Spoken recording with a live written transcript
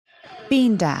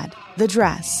Bean Dad, The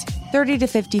Dress, 30 to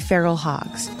 50 Feral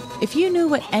Hogs. If you knew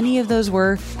what any of those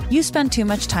were, you spend too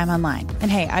much time online.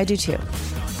 And hey, I do too.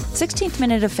 16th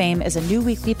Minute of Fame is a new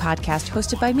weekly podcast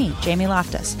hosted by me, Jamie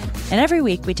Loftus. And every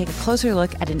week we take a closer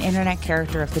look at an internet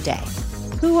character of the day.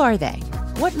 Who are they?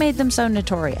 What made them so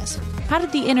notorious? How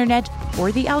did the internet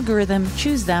or the algorithm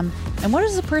choose them? And what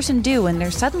does a person do when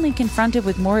they're suddenly confronted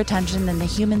with more attention than the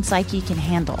human psyche can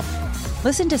handle?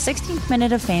 Listen to 16th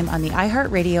Minute of Fame on the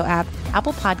iHeartRadio app,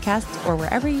 Apple Podcasts, or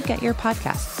wherever you get your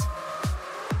podcasts.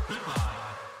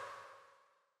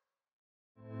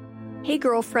 Hey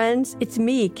girlfriends, it's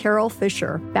me, Carol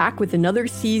Fisher, back with another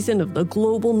season of the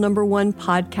global #1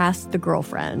 podcast, The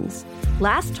Girlfriends.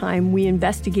 Last time, we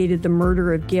investigated the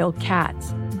murder of Gail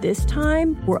Katz. This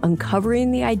time, we're uncovering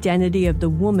the identity of the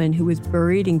woman who was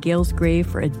buried in Gail's grave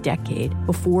for a decade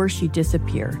before she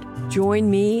disappeared.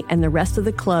 Join me and the rest of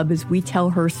the club as we tell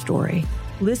her story.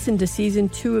 Listen to Season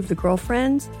 2 of The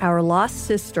Girlfriends, Our Lost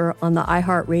Sister on the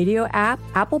iHeartRadio app,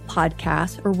 Apple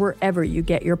Podcasts, or wherever you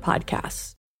get your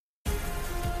podcasts.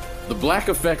 The Black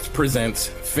Effect presents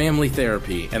Family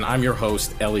Therapy, and I'm your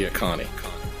host, Elliot Connie.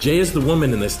 Jay is the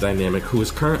woman in this dynamic who is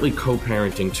currently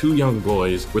co-parenting 2 young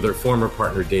boys with her former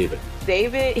partner, David.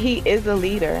 David, he is a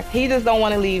leader. He just don't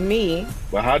want to leave me.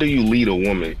 But how do you lead a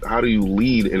woman? How do you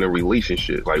lead in a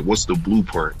relationship? Like, what's the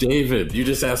blueprint? David, you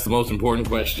just asked the most important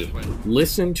question.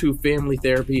 Listen to Family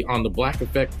Therapy on the Black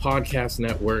Effect Podcast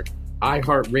Network,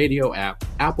 iHeartRadio app,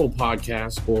 Apple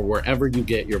Podcasts, or wherever you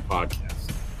get your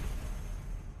podcasts.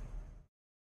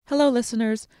 Hello,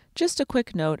 listeners. Just a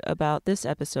quick note about this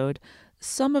episode.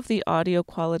 Some of the audio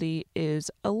quality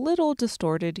is a little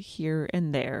distorted here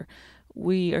and there.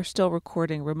 We are still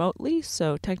recording remotely,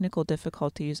 so technical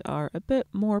difficulties are a bit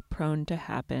more prone to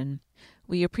happen.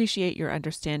 We appreciate your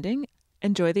understanding.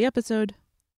 Enjoy the episode.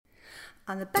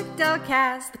 On the Bechdel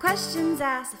cast, the questions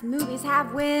asked if movies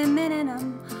have women in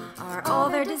them. Are all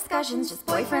their discussions just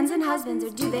boyfriends and husbands, or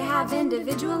do they have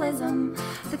individualism?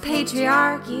 The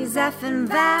patriarchy's effing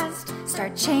vast.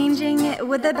 Start changing it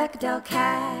with the Bechdel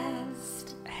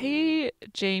cast. Hey,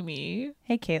 Jamie.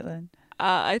 Hey, Caitlin.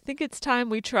 I think it's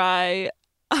time we try...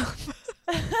 I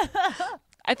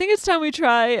think it's time we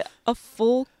try a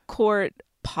full court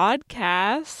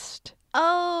podcast.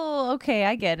 Oh, okay,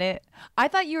 I get it. I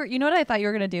thought you were, you know what I thought you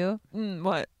were going to do?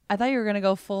 What? I thought you were going to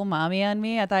go full mommy on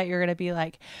me. I thought you were going to be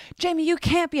like, Jamie, you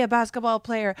can't be a basketball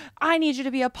player. I need you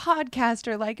to be a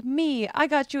podcaster like me. I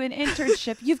got you an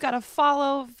internship. You've got to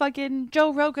follow fucking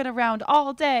Joe Rogan around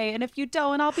all day. And if you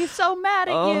don't, I'll be so mad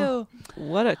at you.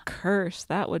 What a curse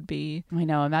that would be. I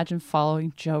know. Imagine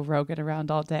following Joe Rogan around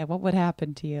all day. What would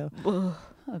happen to you?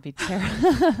 That would be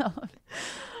terrible.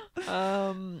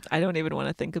 I don't even want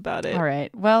to think about it. All right.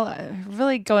 Well,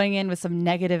 really going in with some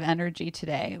negative energy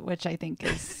today, which I think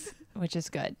is, which is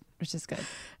good.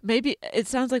 Maybe it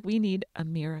sounds like we need a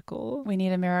miracle. We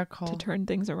need a miracle to turn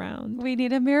things around. We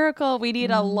need a miracle. We need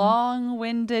a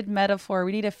long-winded metaphor.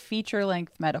 We need a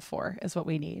feature-length metaphor is what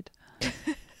we need.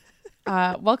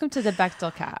 Welcome to the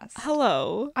Bechdel cast.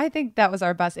 Hello. I think that was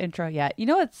our best intro yet. You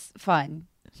know what's fun?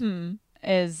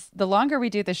 Is the longer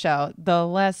we do the show, the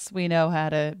less we know how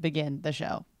to begin the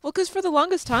show. Well, because for the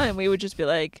longest time, we would just be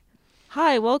like,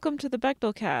 hi, welcome to the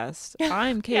Bechdel cast.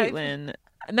 I'm Caitlin.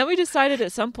 And then we decided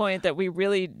at some point that we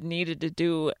really needed to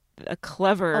do a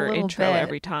clever intro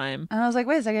every time. And I was like,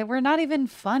 wait a second, we're not even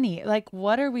funny. Like,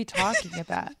 what are we talking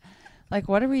about? Like,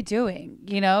 what are we doing?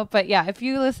 You know? But yeah, if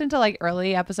you listen to like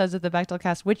early episodes of the Bechdel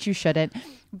cast, which you shouldn't,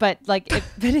 but like,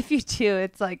 if you do,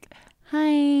 it's like,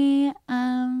 hi,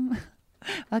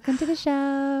 welcome to the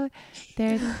show.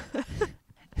 There's a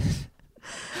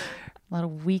lot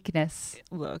of weakness.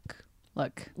 Look,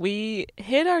 we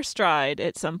hit our stride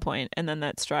at some point, and then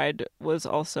that stride was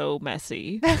also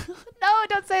messy. No,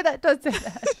 don't say that.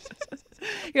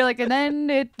 You're like, and then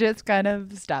it just kind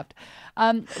of stopped.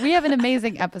 We have an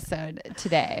amazing episode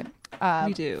today.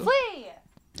 We do. Flee!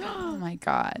 Oh my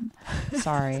God.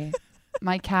 Sorry.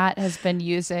 My cat has been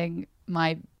using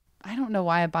I don't know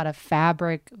why I bought a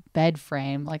fabric bed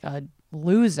frame like a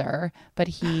loser, but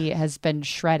he has been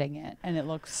shredding it and it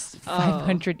looks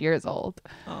 500 years old.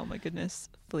 Oh my goodness.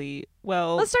 Flea.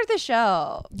 Well, let's start the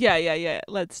show. Yeah.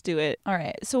 Let's do it. All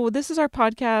right. So this is our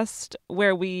podcast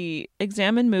where we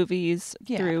examine movies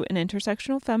through an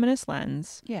intersectional feminist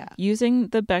lens. Yeah. Using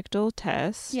the Bechdel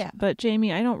test. Yeah. But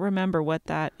Jamie, I don't remember what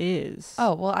that is.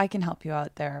 Oh, well, I can help you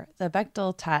out there. The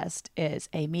Bechdel test is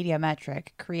a media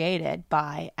metric created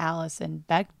by Alison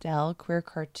Bechdel, queer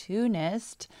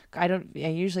cartoonist. I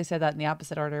usually say that in the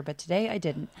opposite order, but today I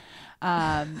didn't.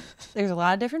 There's a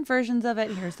lot of different versions of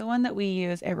it. Here's the one that we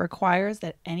use. It requires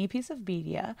that any piece of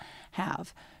media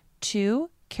have 2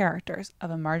 characters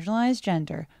of a marginalized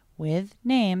gender with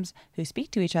names who speak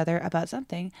to each other about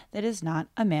something that is not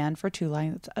a man for 2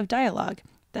 lines of dialogue.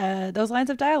 Those lines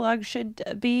of dialogue should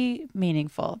be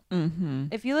meaningful. Mm-hmm.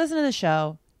 If you listen to the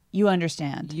show, you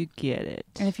understand. You get it.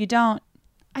 And if you don't,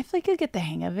 I feel like you'll get the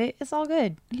hang of it. It's all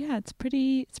good. Yeah, it's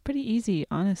pretty easy,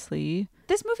 honestly.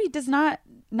 This movie does not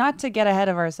to get ahead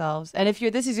of ourselves. And if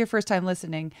this is your first time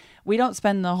listening, we don't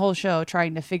spend the whole show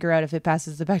trying to figure out if it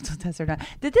passes the Bechdel test or not.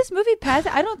 Did this movie pass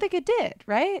it? I don't think it did,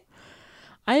 right?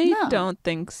 I don't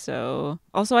think so.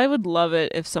 Also, I would love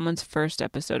it if someone's first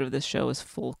episode of this show was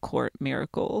Full Court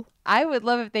Miracle. I would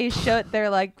love if they showed their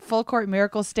like Full Court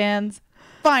Miracle stands.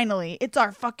 Finally, it's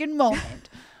our fucking moment.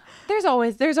 There's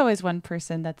always one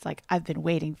person that's like, I've been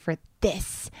waiting for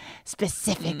this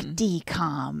specific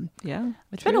DCOM. Yeah.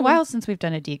 It's been a while since we've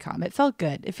done a DCOM. It felt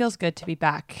good. It feels good to be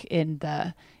back in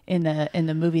the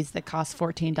movies that cost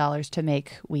 $14 to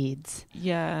make weeds.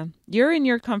 Yeah. You're in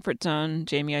your comfort zone,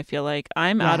 Jamie, I feel like.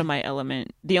 I'm out of my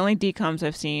element. The only DCOMs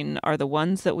I've seen are the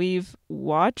ones that we've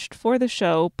watched for the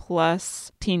show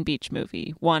plus Teen Beach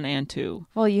Movie 1 and 2.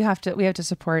 Well, we have to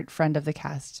support friend of the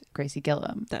cast, Gracie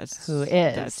Gillam, who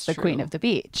is the Queen of the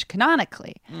Beach,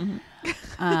 canonically. Mm-hmm.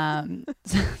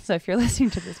 So if you're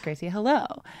listening to this, Gracie, hello.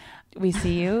 We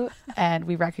see you and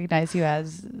we recognize you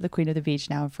as the Queen of the Beach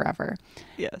now and forever.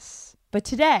 Yes. But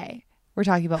today we're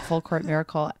talking about Full Court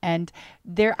Miracle, and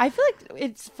I feel like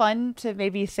it's fun to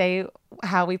maybe say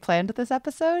how we planned this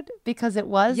episode, because it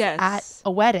was at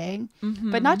a wedding,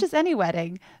 but not just any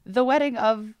wedding, the wedding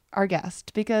of our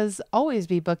guest, because always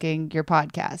be booking your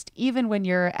podcast, even when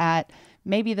you're at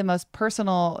maybe the most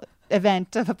personal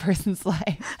event of a person's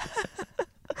life.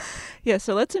 Yeah,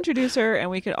 so let's introduce her and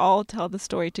we could all tell the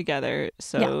story together.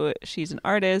 So she's an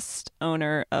artist,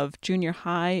 owner of Junior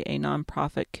High, a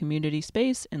nonprofit community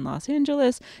space in Los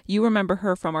Angeles. You remember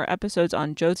her from our episodes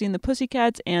on Josie and the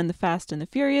Pussycats and The Fast and the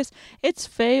Furious. It's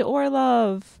Faye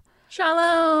Orlove.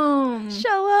 Shalom.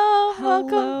 Shalom. Hello.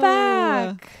 Welcome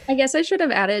back. I guess I should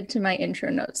have added to my intro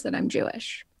notes that I'm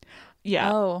Jewish.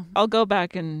 Yeah. Oh. I'll go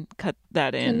back and cut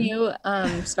that in. Can you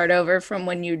start over from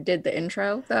when you did the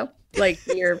intro, though? Like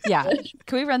your Yeah.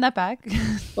 Can we run that back?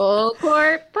 Full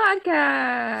Court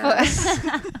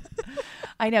Podcast.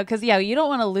 I know, because you don't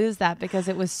want to lose that, because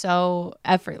it was so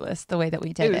effortless the way that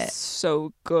we did It was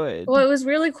so good. Well, it was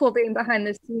really cool being behind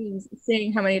the scenes,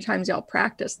 seeing how many times y'all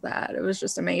practiced that. It was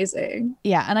just amazing.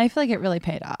 Yeah, and I feel like it really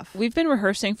paid off. We've been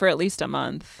rehearsing for at least a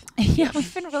month. Yeah,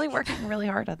 we've been really working really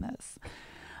hard on this.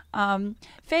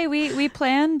 Faye, we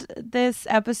planned this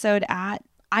episode at,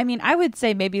 I would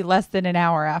say maybe less than an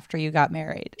hour after you got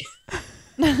married.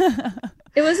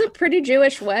 It was a pretty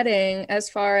Jewish wedding as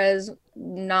far as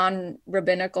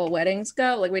non-rabbinical weddings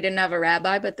go. Like, we didn't have a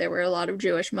rabbi, but there were a lot of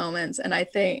Jewish moments. And I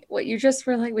think what you just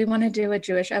were like, we want to do a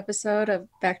Jewish episode of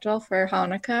Bechdel for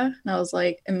Hanukkah. And I was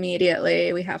like,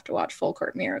 immediately, we have to watch Full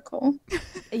Court Miracle.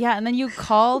 Yeah, and then you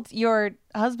called your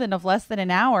husband of less than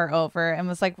an hour over and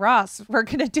was like, Ross, we're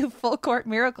going to do Full Court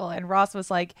Miracle. And Ross was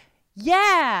like,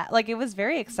 yeah, like it was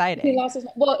very exciting.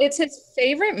 Well, it's his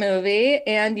favorite movie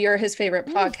and you're his favorite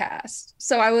podcast.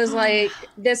 So I was like,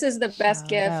 this is the best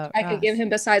gift I could give him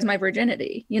besides my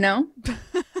virginity, you know?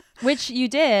 Which you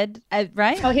did,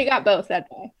 right? Oh, he got both that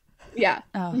day. Yeah.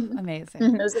 Oh, amazing.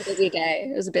 It was a busy day.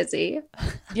 It was busy.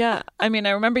 Yeah. I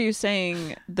remember you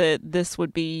saying that this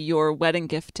would be your wedding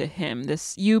gift to him.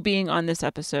 You being on this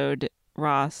episode,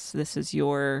 Ross, this is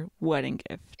your wedding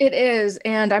gift. It is,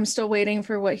 and I'm still waiting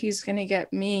for what he's gonna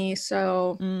get me,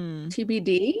 so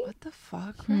TBD. What the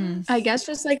fuck, Ross? I guess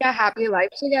just like a happy life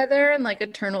together and like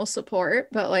eternal support,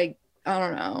 but like, I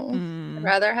don't know. I'd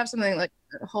rather have something like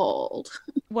hold.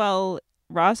 Well,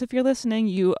 Ross, if you're listening,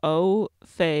 you owe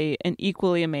Faye an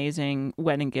equally amazing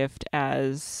wedding gift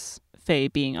as Faye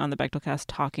being on the Bechtelcast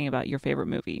talking about your favorite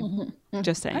movie.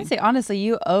 Just saying. I'd say, honestly,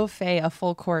 you owe Faye a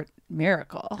Full Court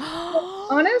Miracle.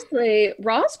 Honestly,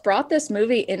 Ross brought this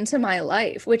movie into my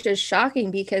life, which is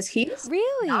shocking because he's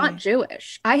really not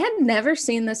Jewish. I had never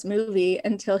seen this movie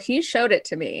until he showed it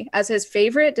to me as his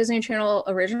favorite Disney Channel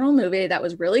original movie that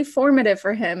was really formative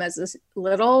for him as this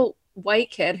little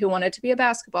white kid who wanted to be a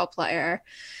basketball player.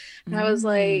 And I was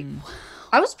like,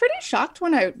 I was pretty shocked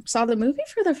when I saw the movie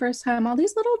for the first time. All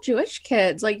these little Jewish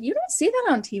kids, like, you don't see that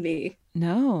on TV.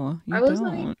 No, you I was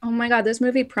don't. like, oh my God, this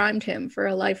movie primed him for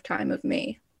a lifetime of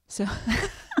me.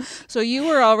 So you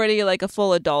were already like a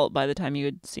full adult by the time you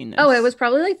had seen this. Oh, it was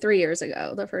probably like 3 years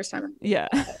ago, the first time. Yeah.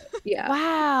 Yeah.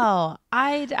 Wow.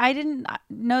 I didn't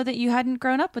know that you hadn't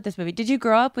grown up with this movie. Did you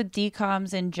grow up with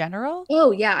DCOMs in general?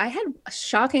 Oh, yeah. I had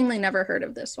shockingly never heard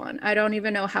of this one. I don't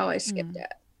even know how I skipped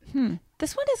it.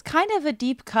 This one is kind of a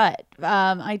deep cut.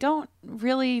 I don't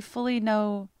really fully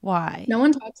know why. No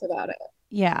one talks about it.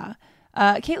 Yeah.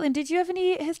 Caitlin, did you have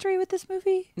any history with this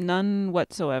movie? None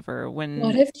whatsoever.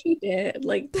 What if she did?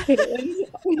 Like, Caitlin,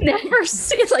 never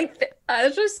see like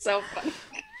that's just so funny.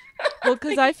 Well,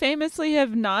 because I famously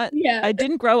have not. Yeah. I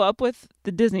didn't grow up with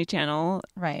the Disney Channel,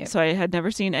 Right. so I had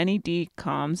never seen any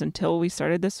DComs until we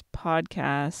started this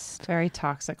podcast. Very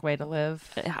toxic way to live.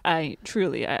 I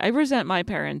truly, I resent my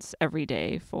parents every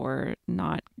day for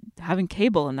not having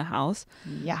cable in the house.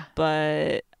 Yeah.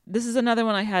 But this is another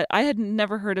one I had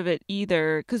never heard of it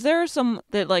either, because there are some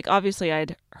that, like, obviously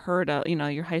I'd heard of, you know,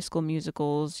 your High School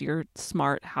Musicals, your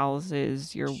Smart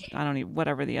Houses, your, I don't even,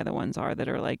 whatever the other ones are that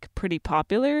are like pretty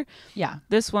popular. Yeah.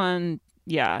 This one,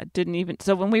 yeah, didn't even.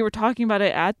 So when we were talking about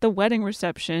it at the wedding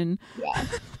reception, Yeah.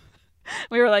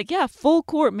 we were like, yeah, Full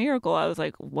Court Miracle. I was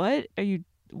like, what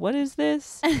is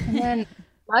this? And then,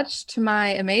 much to my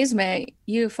amazement,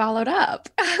 you followed up.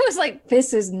 I was like,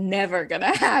 this is never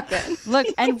gonna happen. Look,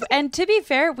 and to be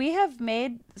fair, we have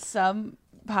made some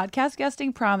podcast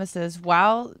guesting promises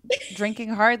while drinking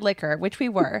hard liquor, which we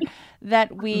were,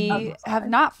 that we have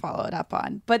not followed up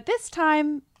on. But this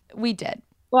time we did.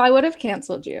 Well, I would have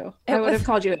canceled you. It I would was- have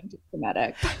called you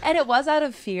anti-Semitic. And it was out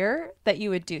of fear that you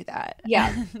would do that.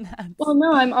 Yeah. Well,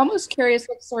 no, I'm almost curious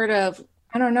what sort of,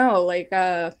 I don't know, like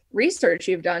research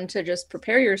you've done to just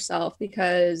prepare yourself,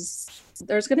 because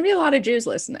there's going to be a lot of Jews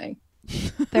listening.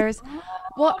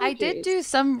 Well, I did do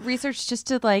some research just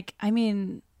to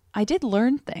I did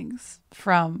learn things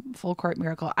from Full Court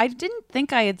Miracle. I didn't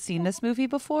think I had seen this movie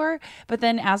before, but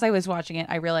then as I was watching it,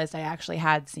 I realized I actually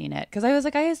had seen it, because I was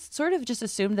like, I sort of just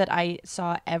assumed that I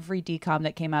saw every DCOM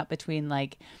that came out between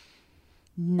like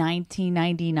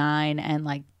 1999 and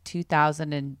like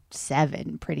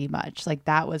 2007, pretty much. Like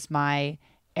that was my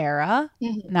era,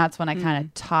 and that's when I kind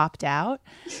of topped out.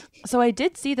 So I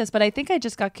did see this, but I think I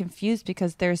just got confused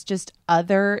because there's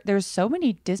so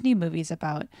many Disney movies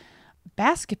about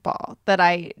basketball that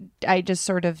I just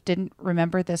sort of didn't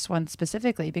remember this one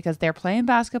specifically, because they're playing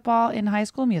basketball in High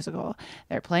School Musical.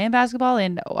 They're playing basketball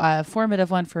in a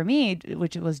formative one for me,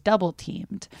 which was Double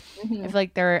Teamed. I feel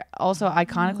like they're also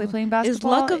iconically playing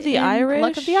basketball. Is Luck of the Irish?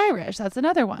 Luck of the Irish. That's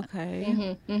another one.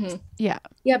 Okay. Yeah.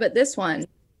 Yeah, but this one,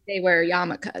 they wear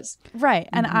yarmulkes. Right.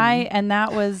 And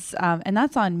that was and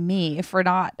that's on me for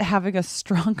not having a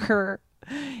stronger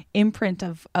imprint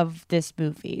of this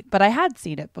movie, but I had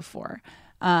seen it before,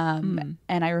 and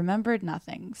I remembered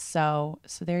nothing. So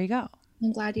there you go.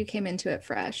 I'm glad you came into it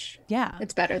fresh. Yeah,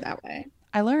 It's better that way.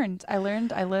 I learned, I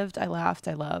lived, I laughed,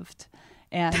 I loved,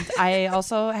 and I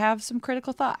also have some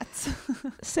critical thoughts.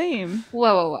 Same.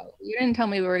 Whoa. You didn't tell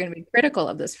me we were going to be critical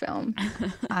of this film.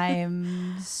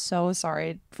 I'm so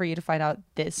sorry for you to find out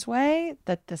this way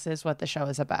that this is what the show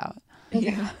is about.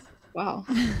 Yeah. Wow.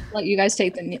 Let you guys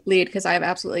take the lead, because I have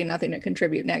absolutely nothing to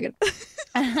contribute negative.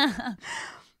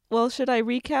 Well, should I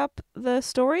recap the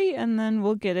story and then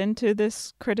we'll get into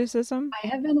this criticism? I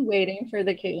have been waiting for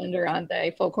the Caitlin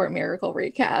Durante Full Court Miracle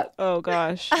recap. Oh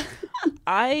gosh.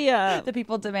 The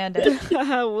people demanded.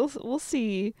 We'll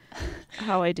see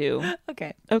how I do.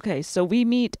 Okay, So we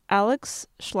meet Alex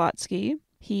Schlotsky.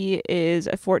 He is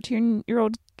a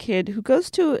 14-year-old kid who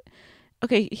goes to.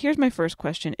 Okay, here's my first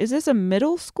question. Is this a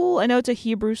middle school? I know it's a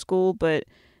Hebrew school, but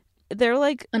they're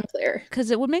like... Unclear. Because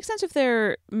it would make sense if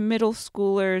they're middle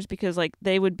schoolers, because like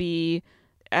they would be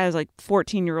as like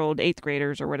 14-year-old 8th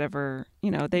graders or whatever,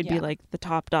 you know, they'd be like the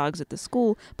top dogs at the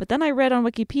school. But then I read on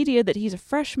Wikipedia that he's a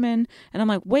freshman, and I'm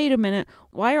like, wait a minute,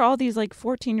 why are all these like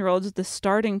 14-year-olds the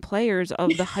starting players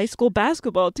of the high school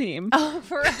basketball team? Oh,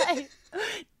 right.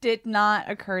 Did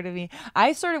not occur to me.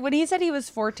 I sort of, when he said he was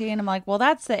 14, I'm like, well,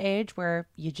 that's the age where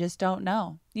you just don't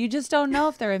know. You just don't know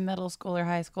if they're in middle school or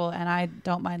high school, and I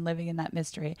don't mind living in that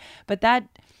mystery. But that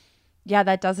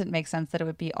doesn't make sense that it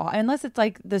would be all, unless it's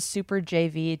like the super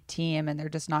JV team and they're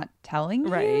just not telling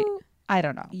you. Right. I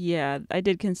don't know. Yeah, I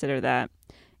did consider that.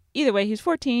 Either way, he's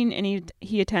 14 and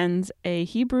he attends a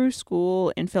Hebrew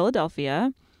school in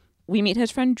Philadelphia. We meet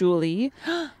his friend Julie.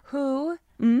 Who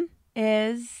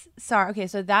is, sorry, okay,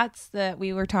 so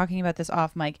we were talking about this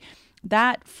off mic.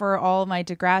 That, for all my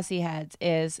Degrassi heads,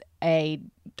 is I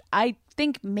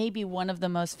think maybe one of the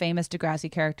most famous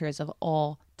Degrassi characters of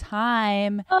all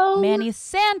time. Oh, Manny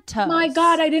Santos. My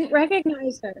God, I didn't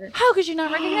recognize her. How could you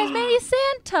not recognize Manny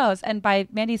Santos? And by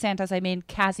Manny Santos, I mean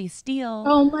Cassie Steele.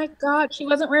 Oh my God, she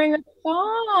wasn't wearing a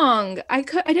thong. I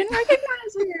didn't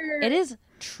recognize her. It is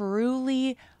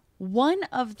truly one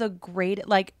of the great,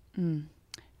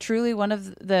 truly one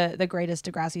of the greatest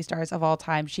Degrassi stars of all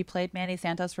time. She played Manny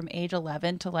Santos from age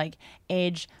 11 to like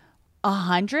age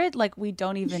 100. Like, we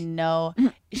don't even know.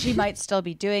 she might still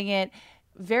be doing it.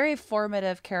 Very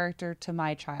formative character to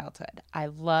my childhood. I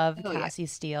love Cassie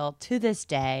Steele to this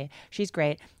day. She's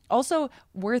great. Also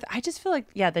I just feel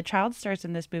like, the child stars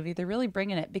in this movie, they're really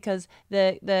bringing it, because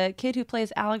the kid who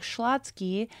plays Alex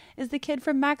Schlotsky is the kid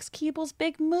from Max Keeble's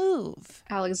Big Move.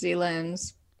 Alex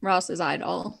Zeland's Ross's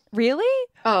idol. Really?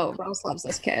 Oh, Ross loves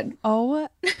this kid. Oh,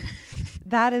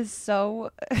 that is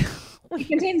so... He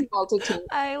contains multitude.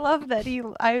 I love that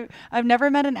I've never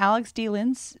met an Alex D.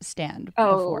 Linz stand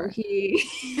before.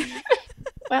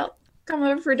 Well, come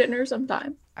over for dinner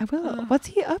sometime. I will. What's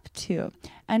he up to?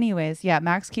 Anyways,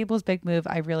 Max Keeble's Big Move.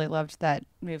 I really loved that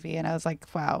movie, and I was like,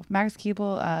 wow, Max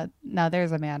Keeble. Now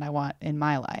there's a man I want in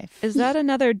my life. Is that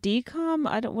another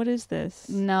DCOM? What is this?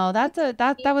 No, that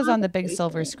was on the big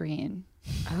silver screen.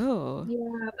 Oh.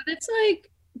 Yeah, but it's like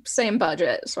same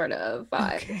budget sort of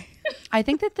vibe. Okay. I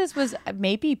think that this was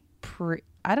maybe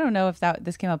I don't know if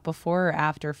this came up before or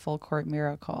after Full Court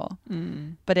Miracle,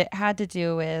 but it had to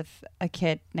do with a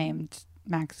kid named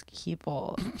Max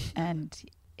Keeble, and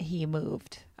he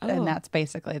moved, and that's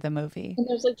basically the movie. And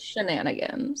there's like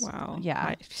shenanigans. Wow.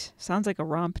 Yeah. Sounds like a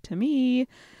romp to me.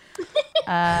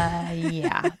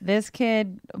 This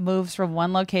kid moves from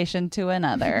one location to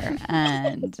another,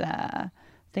 and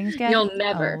things get You'll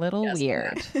never a little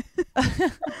weird.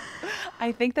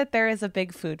 I think that there is a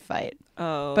big food fight.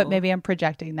 Oh. But maybe I'm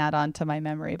projecting that onto my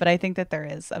memory. But I think that there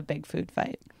is a big food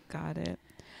fight. Got it.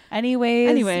 Anyway,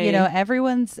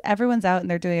 everyone's out and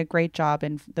they're doing a great job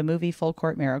in the movie Full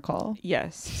Court Miracle.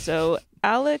 Yes. So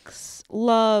Alex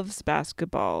loves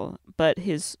basketball, but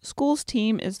his school's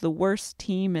team is the worst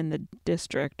team in the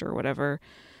district or whatever,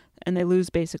 and they lose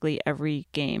basically every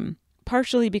game.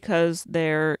 Partially because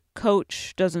their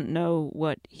coach doesn't know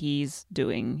what he's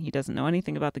doing. He doesn't know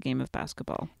anything about the game of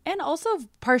basketball. And also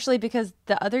partially because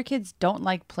the other kids don't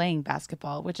like playing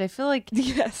basketball, which I feel like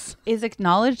is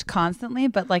acknowledged constantly,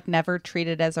 but like never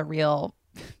treated as a real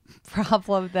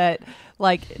problem that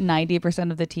like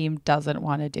 90% of the team doesn't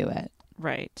want to do it.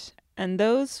 Right. And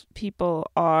those people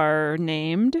are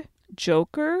named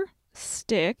Joker,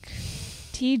 Stick,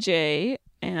 TJ,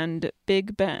 and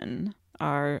Big Ben.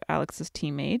 Are Alex's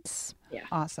teammates. Yeah.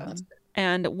 Awesome.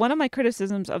 And one of my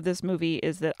criticisms of this movie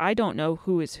is that I don't know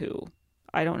who is who.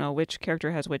 I don't know which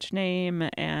character has which name,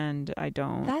 and I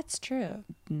don't... That's true.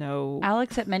 know...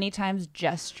 Alex at many times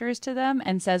gestures to them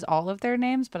and says all of their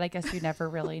names, but I guess you never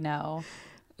really know.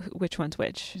 Which one's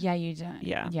which. Yeah, you don't.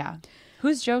 Yeah. Yeah.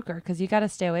 Who's Joker? Because you got to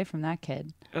stay away from that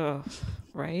kid. Ugh.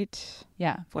 Right?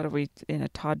 Yeah. What are we, in a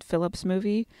Todd Phillips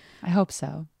movie? I hope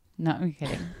so. No, I'm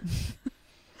kidding.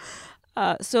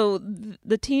 So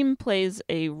the team plays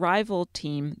a rival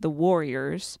team, the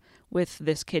Warriors, with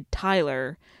this kid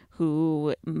Tyler,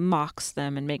 who mocks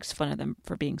them and makes fun of them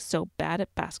for being so bad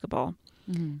at basketball.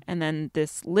 Mm-hmm. And then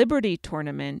this Liberty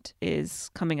tournament is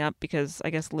coming up because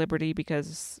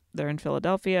they're in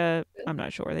Philadelphia. I'm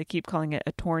not sure. They keep calling it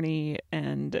a tourney,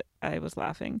 and I was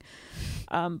laughing.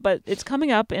 But it's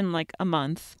coming up in like a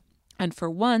month. And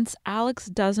for once, Alex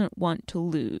doesn't want to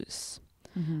lose.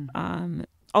 Mm-hmm.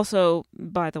 Also,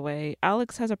 by the way,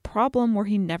 Alex has a problem where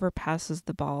he never passes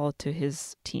the ball to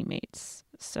his teammates.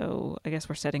 So I guess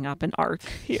we're setting up an arc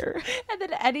here. And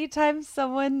then anytime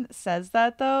someone says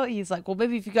that, though, he's like, well,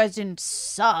 maybe if you guys didn't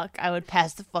suck, I would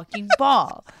pass the fucking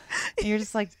ball. And you're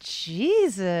just like,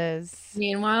 Jesus.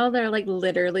 Meanwhile, they're like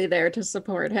literally there to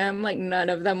support him. Like none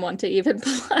of them want to even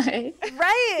play.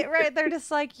 Right. They're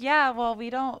just like, yeah, well, we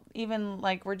don't even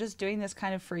like, we're just doing this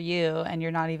kind of for you. And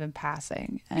you're not even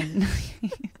passing. And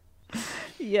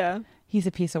yeah, he's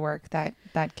a piece of work, that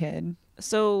kid.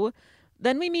 So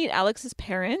then we meet Alex's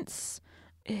parents.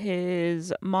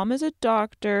 His mom is a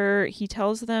doctor. He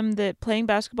tells them that playing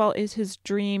basketball is his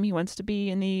dream. He wants to be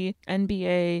in the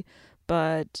NBA,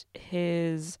 but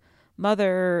his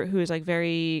mother, who is like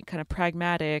very kind of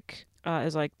pragmatic,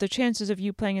 is like, the chances of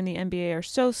you playing in the NBA are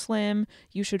so slim.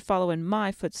 You should follow in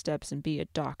my footsteps and be a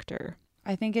doctor.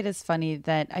 I think it is funny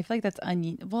that I feel like that's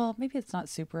well, maybe it's not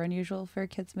super unusual for a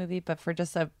kid's movie, but for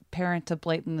just a parent to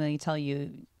blatantly tell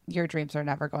you your dreams are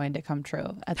never going to come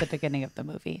true at the beginning of the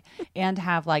movie and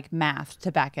have like math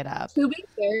to back it up. To be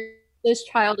fair, this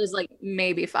child is like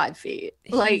maybe 5 feet.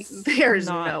 Like there's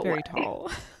not no very way.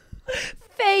 tall.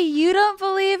 Faye, you don't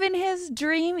believe in his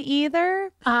dream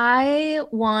either? I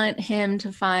want him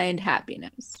to find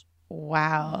happiness.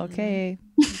 Wow. Okay.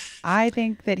 I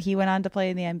think that he went on to play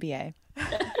in the NBA.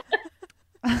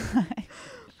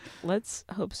 Let's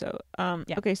hope so. Yeah.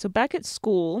 Okay, so back at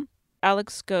school,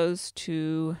 Alex goes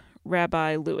to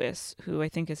Rabbi Lewis, who I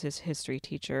think is his history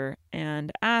teacher,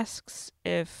 and asks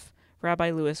if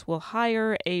Rabbi Lewis will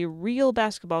hire a real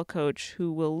basketball coach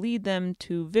who will lead them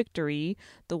to victory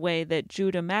the way that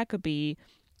Judah Maccabee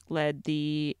led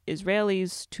the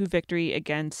Israelis to victory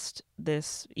against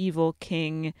this evil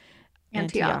king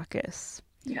Antiochus.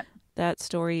 Yeah. That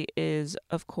story is,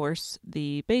 of course,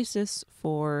 the basis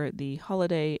for the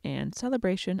holiday and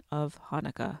celebration of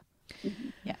Hanukkah.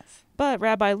 Yes. But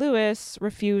Rabbi Lewis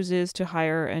refuses to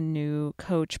hire a new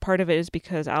coach. Part of it is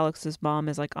because Alex's mom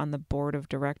is like on the board of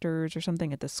directors or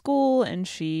something at the school, and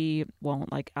she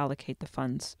won't like allocate the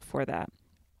funds for that.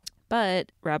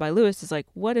 But Rabbi Lewis is like,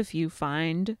 what if you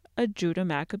find a Judah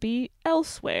Maccabee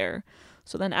elsewhere?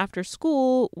 So then after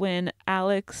school, when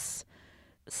Alex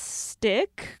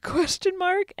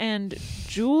and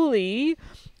Julie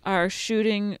are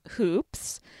shooting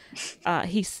hoops,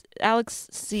 Alex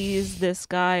sees this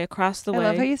guy across the way. I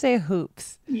love how you say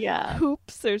hoops. Yeah.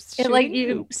 Hoops. There's It like shooting you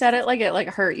hoops. said it like it like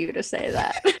hurt you to say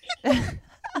that.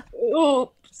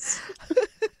 Oops.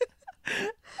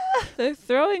 They're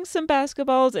throwing some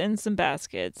basketballs in some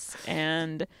baskets,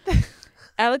 and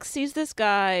Alex sees this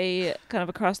guy kind of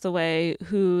across the way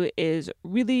who is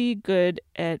really good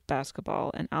at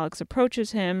basketball, and Alex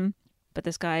approaches him, but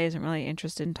this guy isn't really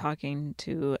interested in talking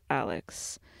to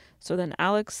Alex. So then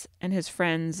Alex and his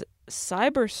friends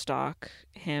cyberstalk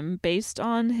him based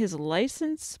on his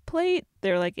license plate.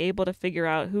 They're like able to figure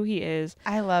out who he is.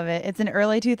 I love it. It's an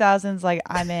early 2000s, like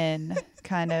I'm in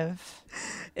kind of.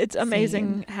 It's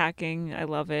amazing hacking. I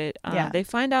love it. Yeah. They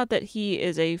find out that he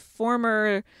is a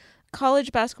former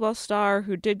college basketball star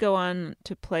who did go on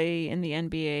to play in the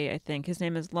NBA, I think. His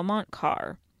name is Lamont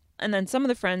Carr. And then some of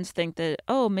the friends think that,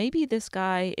 oh, maybe this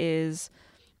guy is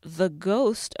the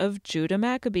ghost of Judah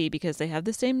Maccabee because they have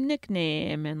the same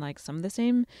nickname and like some of the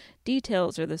same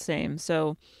details are the same.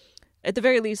 So at the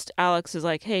very least, Alex is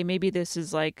like, hey, maybe this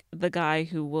is like the guy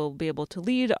who will be able to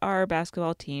lead our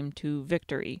basketball team to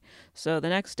victory. So the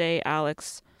next day,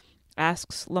 Alex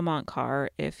asks Lamont Carr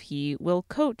if he will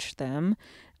coach them.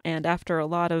 And after a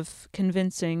lot of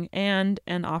convincing and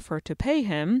an offer to pay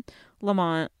him,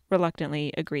 Lamont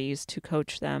reluctantly agrees to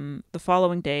coach them the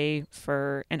following day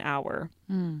for an hour.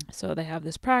 So they have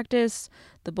this practice.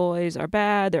 The boys are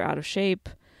bad. They're out of shape.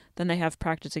 Then they have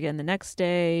practice again the next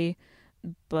day,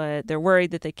 but they're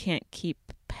worried that they can't keep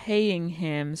paying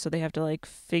him. So they have to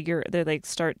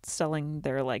start selling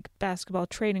their like basketball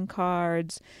trading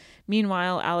cards.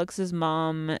 Meanwhile, Alex's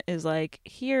mom is like,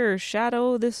 here,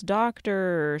 shadow this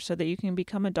doctor so that you can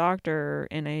become a doctor,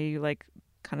 in a like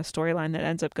kind of storyline that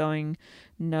ends up going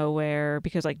nowhere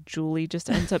because like Julie just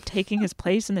ends up taking his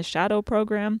place in the shadow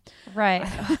program. Right.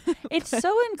 It's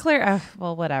so unclear.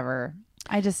 Well, whatever.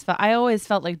 I always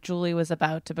felt like Julie was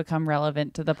about to become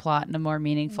relevant to the plot in a more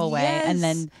meaningful way. Yes. And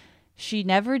then she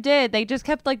never did. They just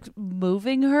kept like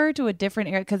moving her to a different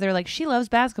area because they're like, she loves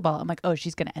basketball. I'm like, oh,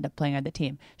 she's going to end up playing on the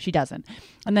team. She doesn't.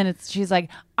 And then she's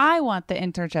like, I want the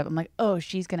internship. I'm like, oh,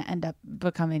 she's going to end up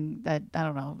becoming I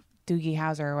don't know, Doogie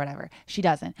Howser or whatever. She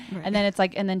doesn't. Right. And then it's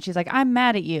like, and then she's like, I'm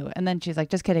mad at you. And then she's like,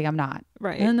 just kidding, I'm not.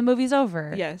 Right. And then the movie's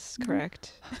over. Yes,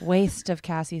 correct. Waste of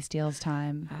Cassie Steele's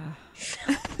time.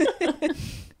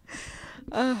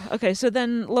 Okay, so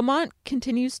then Lamont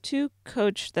continues to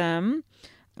coach them.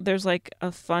 There's like a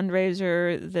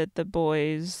fundraiser that the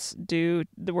boys do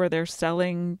where they're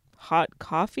selling hot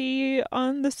coffee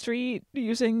on the street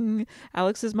using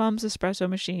Alex's mom's espresso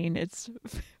machine. It's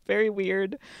very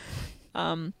weird.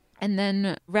 And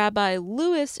then Rabbi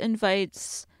Lewis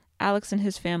invites Alex and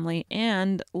his family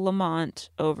and Lamont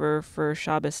over for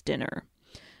Shabbos dinner.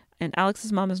 And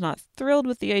Alex's mom is not thrilled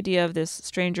with the idea of this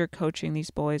stranger coaching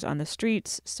these boys on the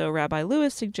streets, so Rabbi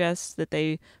Lewis suggests that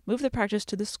they move the practice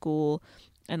to the school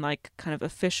and like kind of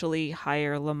officially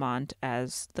hire Lamont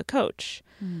as the coach.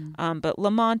 But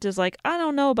Lamont is like, I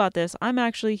don't know about this. I'm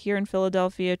actually here in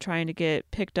Philadelphia trying to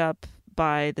get picked up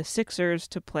by the Sixers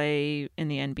to play in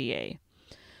the NBA.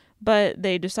 But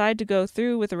they decide to go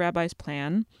through with the rabbi's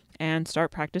plan and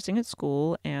start practicing at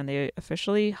school, and they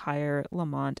officially hire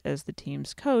Lamont as the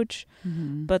team's coach.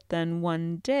 But then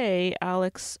one day,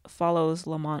 Alex follows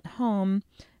Lamont home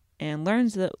and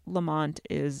learns that Lamont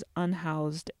is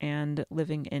unhoused and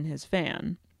living in his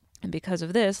van. And because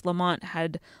of this, Lamont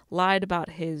had lied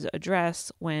about his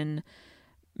address when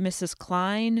Mrs.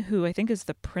 Klein, who I think is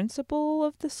the principal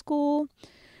of the school,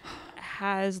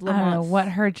 has Lamont. I don't know what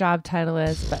her job title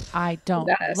is, but I don't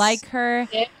like her.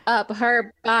 Get up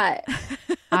her butt.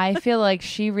 I feel like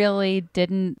she really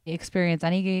didn't experience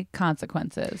any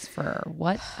consequences for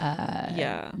what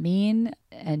mean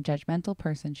and judgmental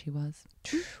person she was.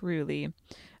 Truly.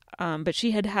 But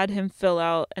she had him fill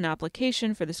out an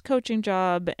application for this coaching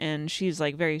job, and she's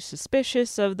like very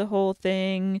suspicious of the whole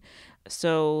thing.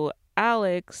 So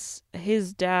Alex,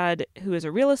 his dad, who is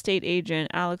a real estate agent,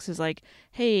 Alex is like,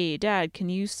 hey, Dad, can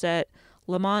you set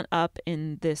Lamont up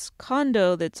in this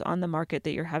condo that's on the market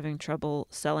that you're having trouble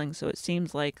selling? So it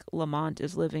seems like Lamont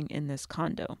is living in this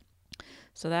condo.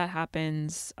 So that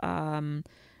happens. And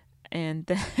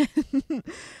then,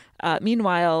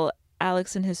 meanwhile,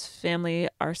 Alex and his family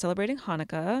are celebrating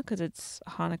Hanukkah because it's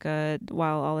Hanukkah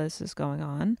while all this is going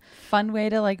on. Fun way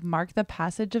to like mark the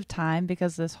passage of time,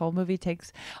 because this whole movie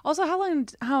takes. Also,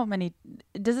 how many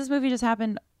does this movie just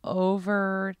happen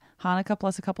over Hanukkah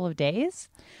plus a couple of days?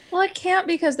 Well, it can't,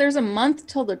 because there's a month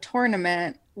till the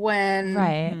tournament when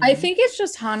Right. I think it's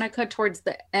just Hanukkah towards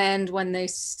the end when they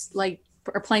like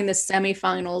are playing the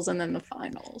semifinals and then the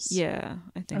finals. Yeah,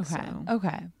 I think so.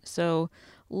 Okay. So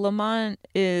Lamont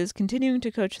is continuing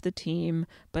to coach the team,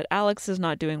 but Alex is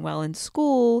not doing well in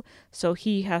school, so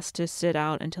he has to sit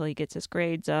out until he gets his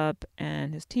grades up,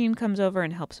 and his team comes over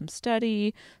and helps him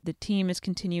study. The team is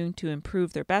continuing to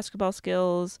improve their basketball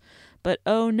skills, but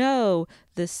oh no,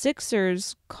 the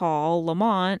Sixers call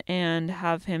Lamont and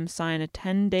have him sign a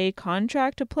 10-day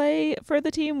contract to play for the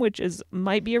team, which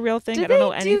might be a real thing. I don't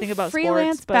know anything about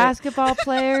freelance sports, but basketball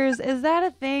players. Is that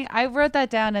a thing? I wrote that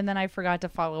down and then I forgot to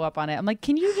follow up on it. I'm like,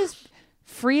 can you just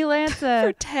freelance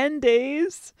for 10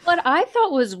 days? What I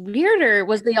thought was weirder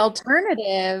was the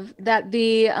alternative that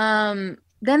then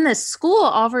the school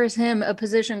offers him a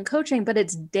position coaching, but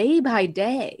it's day by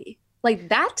day. Like,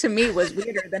 that to me was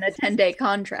weirder than a 10-day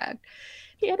contract.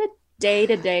 He had a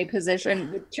day-to-day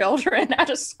position with children at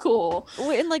a school.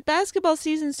 And like basketball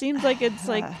season seems like it's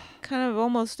like kind of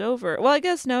almost over. Well, I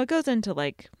guess no, it goes into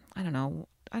like, I don't know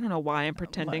why I'm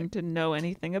pretending to know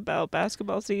anything about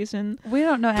basketball season. We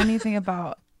don't know anything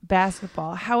about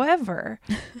basketball. However,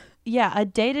 yeah, a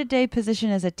day-to-day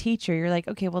position as a teacher, you're like,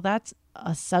 okay, well, that's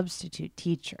a substitute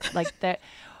teacher. Like that.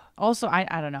 Also, I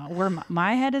don't know where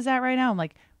my head is at right now. I'm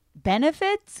like,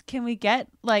 benefits? Can we get,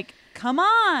 like, come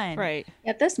on. Right.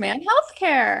 Get this man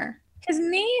healthcare. His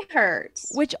knee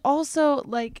hurts. Which also,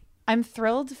 like, I'm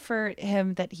thrilled for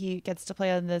him that he gets to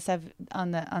play on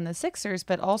the Sixers,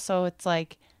 but also it's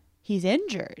like he's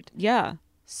injured. Yeah.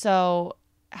 So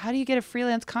how do you get a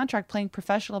freelance contract playing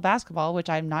professional basketball, which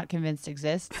I'm not convinced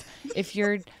exists, if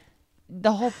you're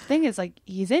the whole thing is like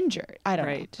he's injured? I don't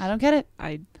know. I don't get it.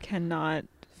 I cannot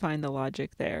find the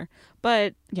logic there.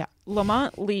 But yeah,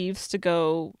 Lamont leaves to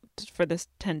go for this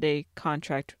 10-day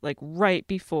contract like right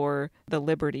before the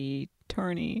Liberty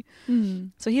tourney.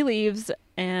 So he leaves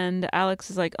and Alex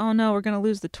is like, oh no, we're going to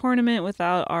lose the tournament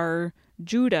without our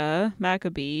Judah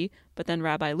Maccabee. But then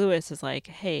Rabbi Lewis is like,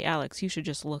 hey, Alex, you should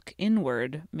just look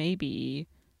inward. Maybe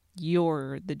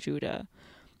you're the Judah.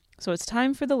 So it's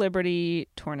time for the Liberty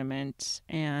tournament,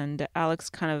 and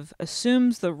Alex kind of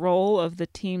assumes the role of the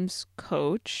team's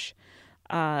coach.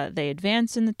 They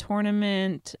advance in the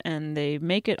tournament, and they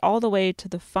make it all the way to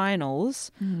the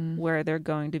finals, where they're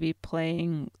going to be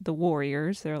playing the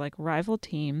Warriors. They're like rival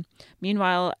team.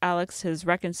 Meanwhile, Alex has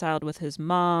reconciled with his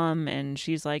mom, and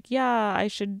she's like, yeah, I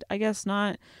should, I guess,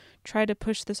 not try to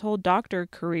push this whole doctor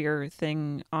career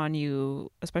thing on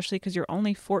you, especially because you're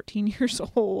only 14 years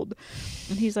old.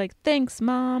 And he's like, thanks,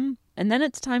 Mom. And then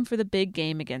it's time for the big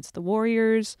game against the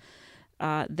Warriors.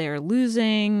 They're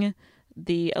losing.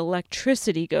 The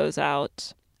electricity goes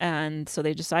out. And so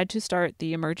they decide to start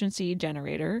the emergency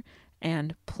generator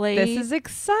and play. This is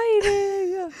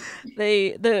exciting.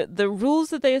 The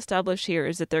rules that they establish here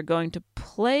is that they're going to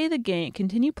play the game,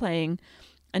 continue playing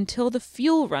until the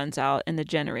fuel runs out in the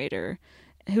generator.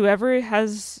 Whoever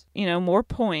has, more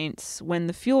points, when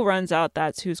the fuel runs out,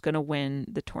 that's who's going to win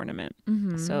the tournament.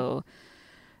 So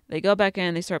they go back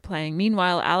in, they start playing.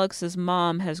 Meanwhile, Alex's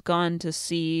mom has gone to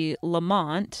see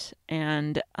Lamont,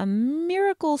 and a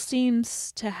miracle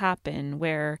seems to happen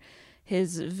where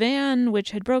his van,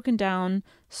 which had broken down,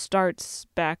 starts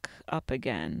back up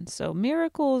again. So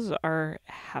miracles are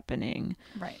happening.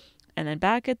 Right. And then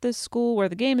back at the school where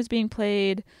the game is being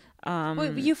played.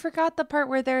 Wait, you forgot the part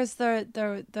where there's the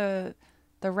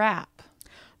rap.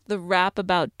 The rap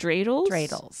about dreidels?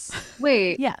 Dreidels.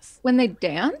 Wait. Yes. When they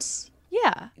dance?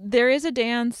 Yeah. There is a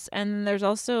dance, and there's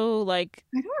also like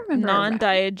I don't remember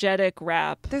non-diegetic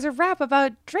rap. There's a rap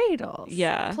about dreidels.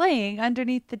 Yeah. Playing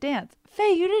underneath the dance.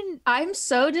 Faye, you didn't. I'm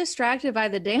so distracted by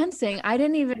the dancing. I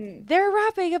didn't even. They're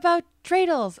rapping about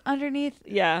dreidels underneath.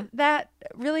 Yeah. That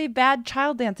really bad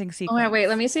child dancing sequence. Oh, wait.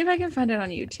 Let me see if I can find it on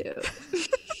YouTube.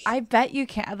 I bet you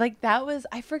can. Like, that was,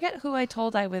 I forget who I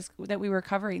told that we were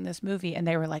covering this movie, and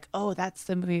they were like, oh, that's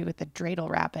the movie with the dreidel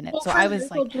rap in it. Well, so I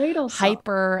was like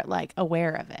hyper like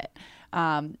aware of it.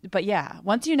 But yeah,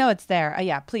 once you know it's there,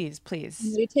 yeah, please.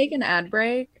 Can we take an ad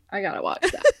break? I gotta watch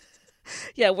that.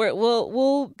 Yeah,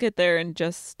 we'll get there in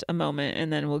just a moment,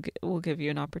 and then we'll give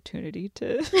you an opportunity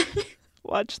to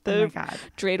watch the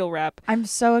dreidel wrap. I'm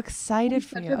so excited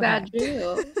for you. Such a bad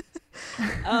Jew.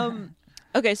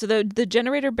 Okay, so the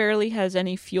generator barely has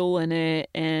any fuel in it,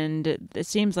 and it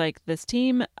seems like this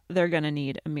team, they're going to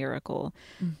need a miracle.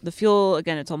 The fuel,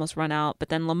 again, it's almost run out, but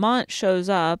then Lamont shows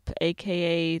up,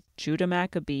 a.k.a. Judah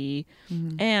Maccabee,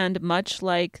 and much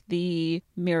like the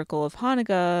miracle of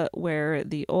Hanukkah, where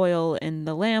the oil in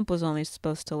the lamp was only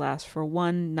supposed to last for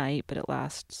one night, but it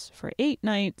lasts for 8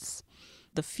 nights,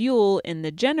 the fuel in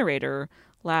the generator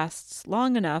lasts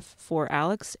long enough for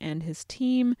Alex and his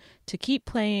team to keep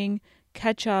playing,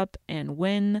 catch up, and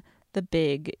win the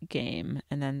big game.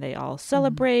 And then they all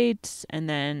celebrate, and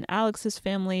then Alex's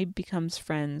family becomes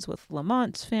friends with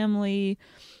Lamont's family,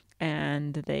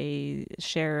 and they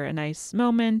share a nice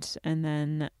moment, and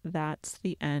then that's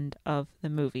the end of the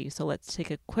movie. So let's take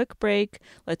a quick break.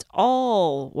 Let's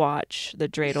all watch the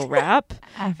dreidel wrap,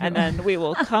 and then we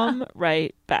will come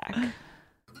right back.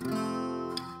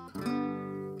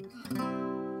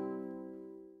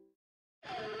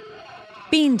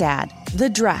 Bean Dad, The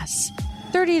Dress,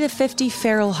 30 to 50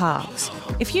 Feral Hogs.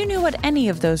 If you knew what any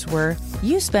of those were,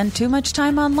 you spend too much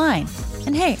time online.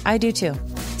 And hey, I do too.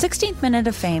 16th Minute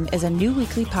of Fame is a new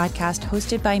weekly podcast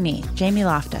hosted by me, Jamie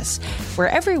Loftus, where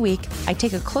every week I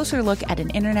take a closer look at an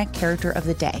internet character of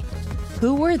the day.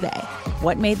 Who were they?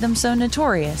 What made them so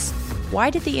notorious? Why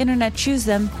did the internet choose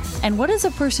them? And what does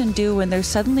a person do when they're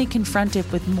suddenly confronted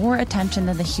with more attention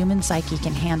than the human psyche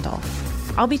can handle?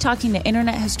 I'll be talking to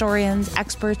internet historians,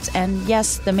 experts, and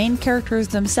yes, the main characters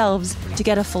themselves to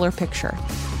get a fuller picture.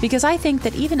 Because I think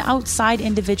that even outside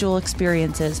individual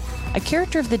experiences, a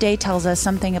character of the day tells us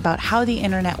something about how the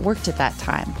internet worked at that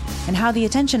time, and how the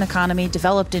attention economy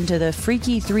developed into the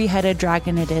freaky three-headed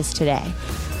dragon it is today.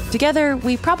 Together,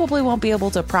 we probably won't be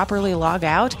able to properly log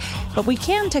out, but we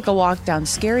can take a walk down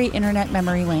scary internet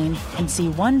memory lane and see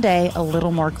one day a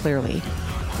little more clearly.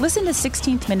 Listen to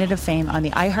 16th Minute of Fame on the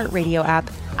iHeartRadio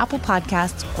app, Apple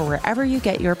Podcasts, or wherever you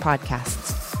get your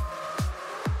podcasts.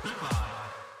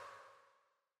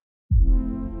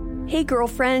 Hey,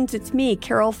 girlfriends, it's me,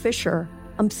 Carol Fisher.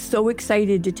 I'm so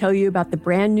excited to tell you about the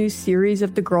brand new series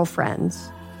of The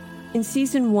Girlfriends. In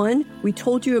season 1, we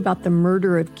told you about the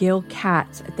murder of Gail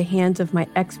Katz at the hands of my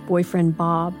ex-boyfriend,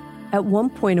 Bob. At one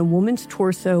point, a woman's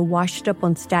torso washed up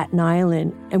on Staten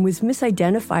Island and was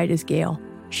misidentified as Gail.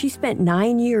 She spent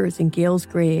 9 years in Gail's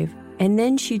grave, and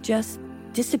then she just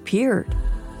disappeared.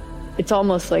 It's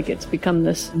almost like it's become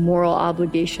this moral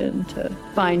obligation to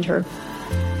find her.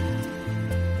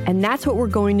 And that's what we're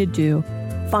going to do.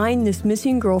 Find this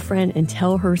missing girlfriend and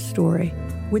tell her story.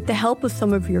 With the help of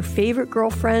some of your favorite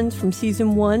girlfriends from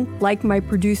season 1, like my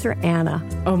producer, Anna.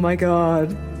 Oh my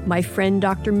God. My friend,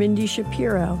 Dr. Mindy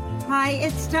Shapiro. Hi,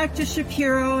 it's Dr.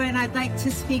 Shapiro, and I'd like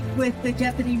to speak with the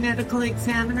deputy medical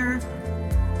examiner.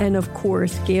 And of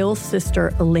course, Gail's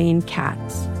sister, Elaine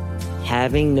Katz.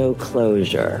 Having no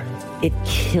closure, it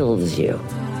kills you.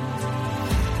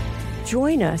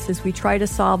 Join us as we try to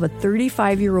solve a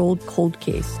 35-year-old cold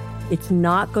case. It's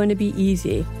not going to be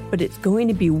easy, but it's going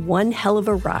to be one hell of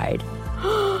a ride.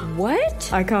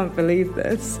 What? I can't believe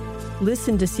this.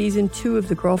 Listen to season 2 of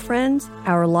The Girlfriends,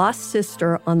 Our Lost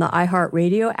Sister on the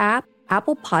iHeartRadio app,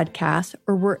 Apple Podcasts,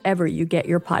 or wherever you get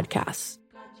your podcasts.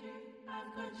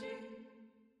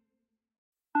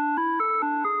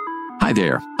 Hi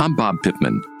there, I'm Bob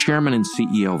Pittman, Chairman and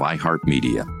CEO of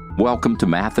iHeartMedia. Welcome to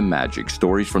Math and Magic,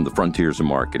 Stories from the Frontiers of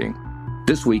Marketing.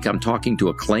 This week, I'm talking to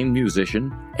acclaimed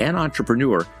musician and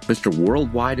entrepreneur, Mr.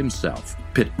 Worldwide himself,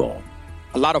 Pitbull.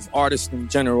 A lot of artists in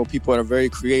general, people that are very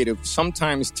creative,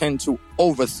 sometimes tend to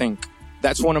overthink.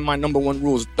 That's one of my number one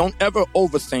rules. Don't ever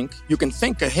overthink. You can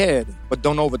think ahead, but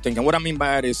don't overthink. And what I mean by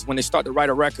that is when they start to write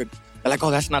a record, they're like,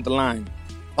 oh, that's not the line.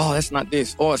 Oh, that's not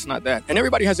this. Oh, it's not that. And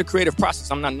everybody has a creative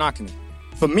process. I'm not knocking it.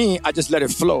 For me, I just let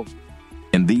it flow.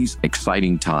 In these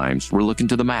exciting times, we're looking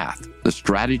to the math, the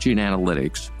strategy and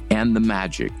analytics, and the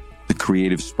magic, the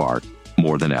creative spark,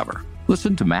 more than ever.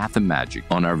 Listen to Math and Magic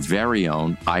on our very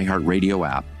own iHeartRadio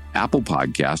app, Apple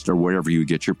Podcast, or wherever you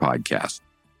get your podcasts.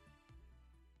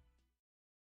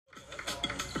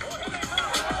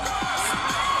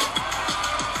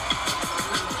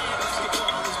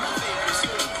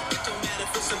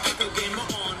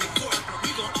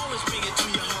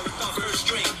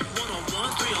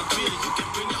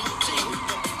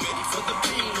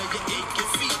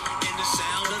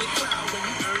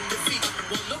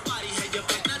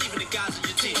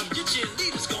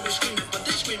 Cheerleaders gonna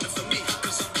be screaming for me,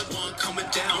 'cause I'm the one coming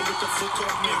down with the full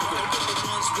court miracle.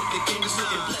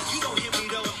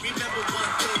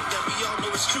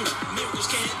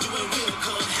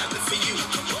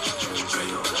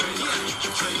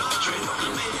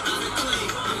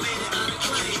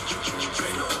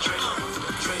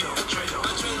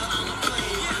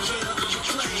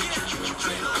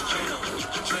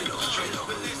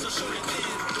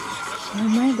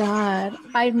 my God.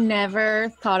 I've never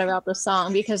thought about the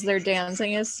song because their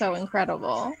dancing is so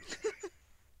incredible.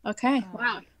 Okay.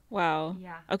 Wow.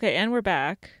 Yeah. Okay, and we're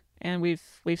back, and we've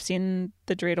seen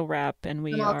the dreidel wrap, and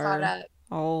we I'm all caught are up.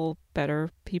 all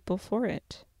better people for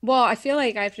it. Well, I feel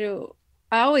like I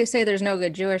always say there's no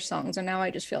good Jewish songs, and now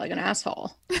I just feel like an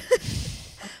asshole.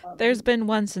 There's been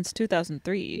one since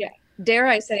 2003. Yeah. Dare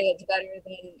I say it's better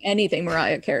than anything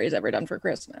Mariah Carey's ever done for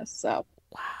Christmas. So.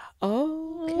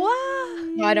 Oh.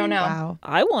 What? I don't know. Wow.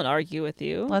 I won't argue with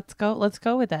you. Let's go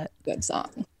with it. Good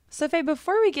song. So, Faye,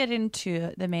 before we get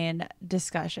into the main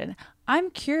discussion,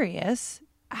 I'm curious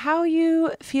how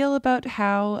you feel about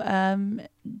how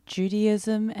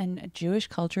Judaism and Jewish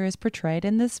culture is portrayed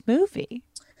in this movie.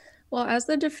 Well, as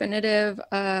the definitive,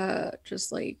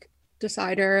 just like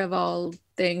decider of all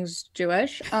things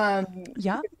Jewish,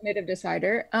 definitive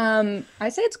decider, I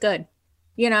say it's good.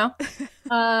 You know,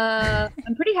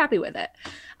 I'm pretty happy with it.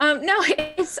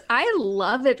 I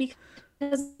love it because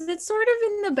it's sort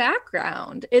of in the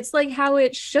background. It's like how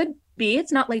it should be.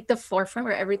 It's not like the forefront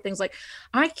where everything's like,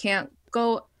 I can't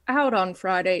go out on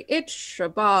Friday. It's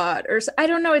Shabbat, or I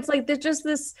don't know. It's like there's just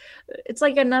this. It's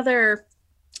like another.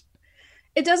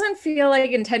 It doesn't feel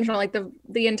like intentional. Like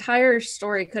the entire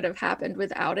story could have happened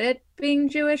without it being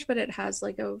Jewish, but it has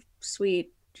like a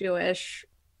sweet Jewish.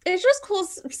 It's just cool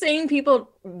seeing people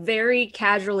very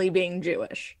casually being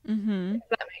Jewish. Mm-hmm. If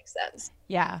that makes sense.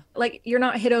 Yeah. Like you're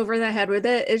not hit over the head with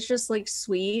it. It's just like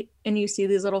sweet. And you see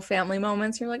these little family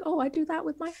moments. You're like, oh, I do that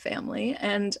with my family.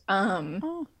 And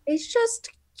it's just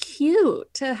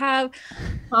cute to have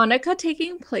Hanukkah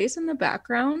taking place in the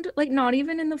background, like not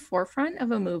even in the forefront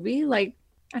of a movie. Like,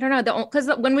 I don't know,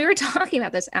 because when we were talking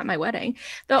about this at my wedding,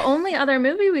 the only other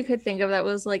movie we could think of that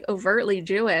was like overtly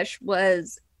Jewish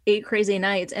was 8 Crazy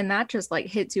Nights, and that just like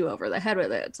hits you over the head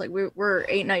with it. It's like we're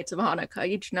 8 nights of Hanukkah.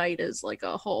 Each night is like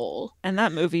a whole. And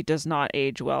that movie does not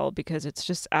age well because it's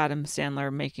just Adam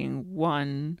Sandler making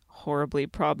one horribly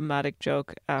problematic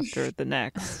joke after the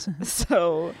next.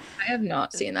 So I have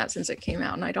not seen that since it came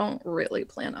out, and I don't really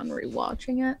plan on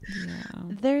rewatching it.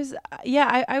 There's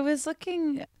I was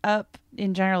looking up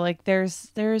in general, like there's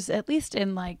at least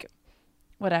in like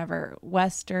whatever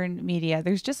Western media,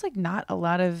 there's just like not a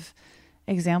lot of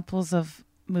examples of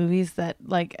movies that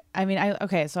like, I mean,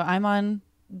 so I'm on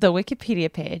the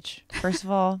Wikipedia page. First of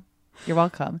all, you're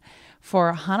welcome,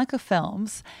 for Hanukkah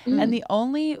films. And the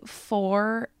only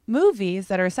 4 movies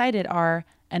that are cited are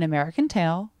An American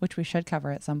Tale, which we should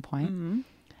cover at some point,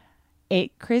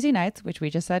 8 Crazy Nights, which we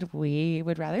just said we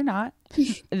would rather not,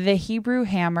 The Hebrew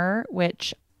Hammer,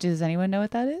 which, does anyone know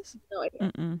what that is? No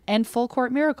idea. And Full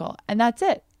Court Miracle. And that's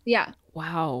it. Yeah.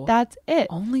 Wow. That's it.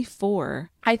 Only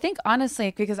 4. I think,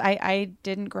 honestly, because I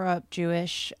didn't grow up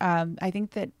Jewish, I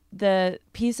think that the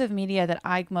piece of media that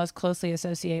I most closely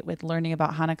associate with learning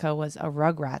about Hanukkah was a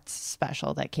Rugrats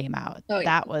special that came out. Oh, yeah.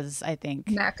 That was, I think,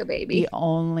 Macababy. the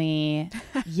only,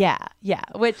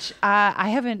 which I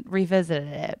haven't revisited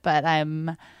it, but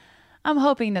I'm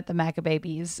hoping that the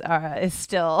Macababies is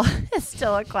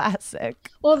still a classic.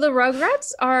 Well, the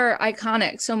Rugrats are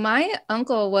iconic. So my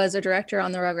uncle was a director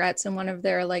on the Rugrats and one of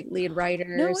their like lead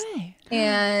writers. No way.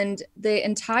 And the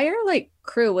entire like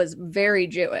crew was very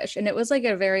Jewish, and it was like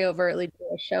a very overtly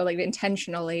Jewish show, like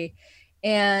intentionally.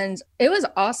 And it was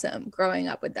awesome growing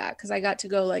up with that because I got to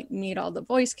go like meet all the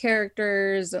voice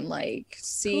characters and like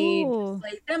see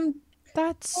like them.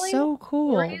 That's so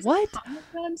cool. What?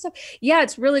 And stuff. Yeah,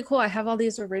 it's really cool. I have all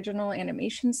these original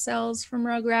animation cells from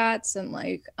Rugrats and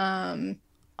like oh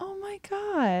my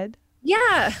God.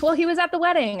 Yeah, well, he was at the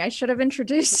wedding. I should have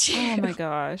introduced you. Oh my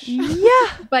gosh.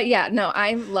 Yeah. But yeah, no,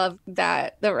 I love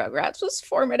that the Rugrats was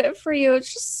formative for you.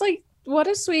 It's just like, what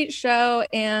a sweet show.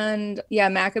 And yeah,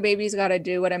 Macababy's got to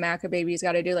do what a Macababy's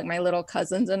got to do. Like my little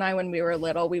cousins and I, when we were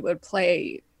little, we would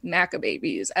play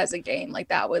Macababy's as a game. Like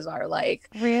that was our like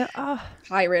real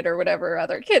pirate or whatever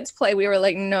other kids play. We were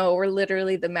like, no, we're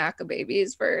literally the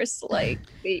Macababy's versus like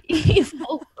the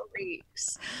evil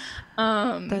freaks.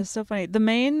 That's so funny. The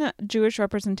main Jewish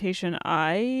representation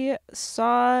I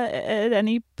saw at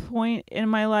any point in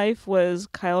my life was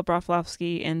Kyle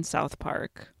Broflovsky in South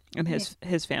Park and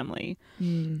his family.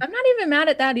 I'm not even mad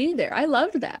at that either. I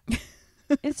loved that.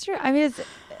 It's true. I mean,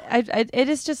 it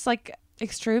is just like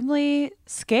extremely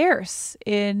scarce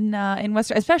in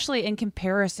Western, especially in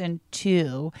comparison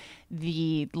to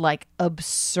the like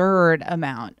absurd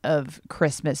amount of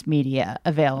Christmas media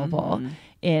available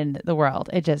in the world.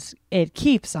 It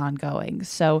keeps on going.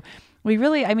 So we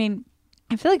really, I mean,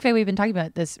 I feel like, Faye, we've been talking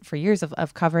about this for years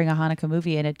of covering a Hanukkah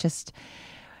movie, and it just,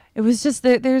 it was just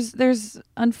that there's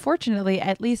unfortunately,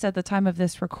 at least at the time of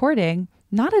this recording,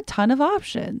 not a ton of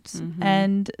options.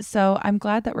 And so I'm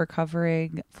glad that we're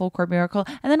covering Full Court Miracle.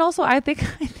 And then also I think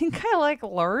I like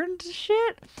learned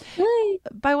shit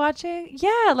by watching.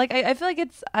 Yeah, like I feel like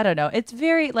it's, I don't know, it's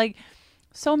very like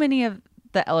so many of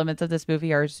the elements of this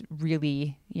movie are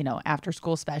really, you know, after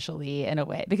school specially in a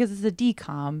way because it's a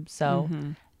decom, so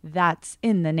that's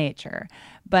in the nature.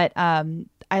 But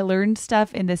I learned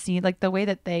stuff in the scene, like the way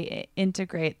that they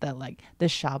integrate the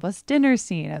Shabbos dinner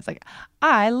scene. I was like,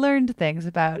 I learned things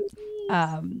about.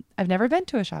 I've never been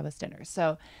to a Shabbos dinner,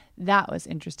 so that was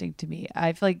interesting to me.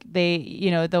 I feel like they,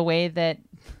 you know, the way that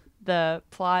the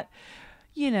plot,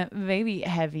 you know, maybe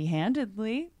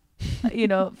heavy-handedly, you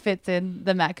know, fits in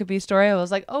the Maccabee story. I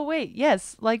was like, oh wait,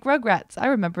 yes, like Rugrats. I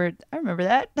remember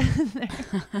that.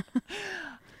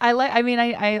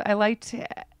 I liked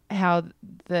how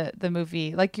the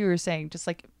movie, like you were saying, just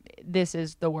like this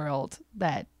is the world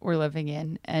that we're living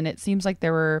in, and it seems like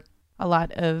there were a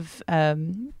lot of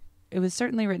it was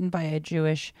certainly written by a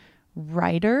Jewish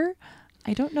writer.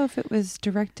 I don't know if it was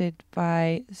directed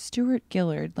by Stuart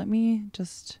Gillard. Let me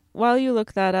just, while you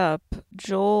look that up,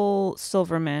 Joel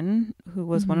Silverman, who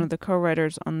was one of the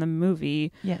co-writers on the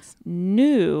movie,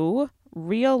 knew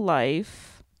real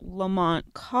life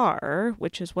Lamont Carr,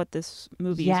 which is what this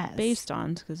movie is based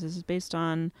on, because this is based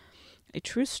on a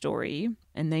true story,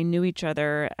 and they knew each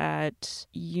other at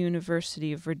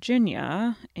University of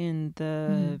Virginia in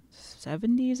the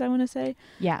 70s, I want to say.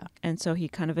 Yeah. And so he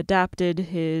kind of adapted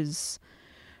his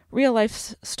real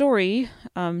life story,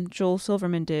 Joel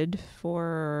Silverman did,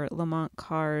 for Lamont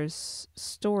Carr's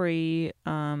story,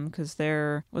 because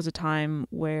there was a time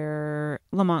where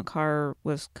Lamont Carr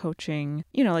was coaching,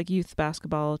 you know, like youth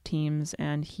basketball teams,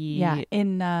 and he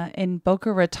in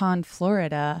Boca Raton,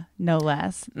 Florida, no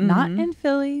less, not in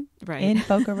Philly, right? In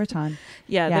Boca Raton.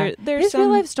 There's his real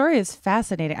life story is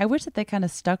fascinating. I wish that they kind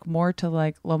of stuck more to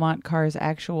like Lamont Carr's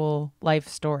actual life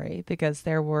story, because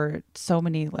there were so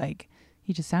many like.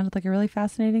 He just sounded like a really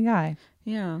fascinating guy.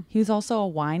 Yeah. He was also a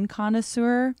wine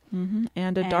connoisseur.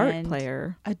 And a dart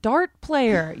player. A dart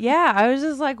player. Yeah. I was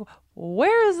just like,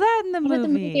 where is that in the movie? How did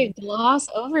the movie gloss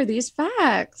over these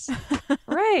facts?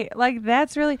 Right. Like,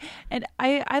 that's really... And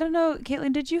I don't know,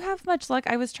 Caitlin, did you have much luck?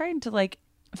 I was trying to, like,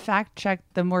 fact check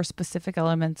the more specific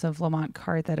elements of Lamont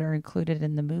Carr that are included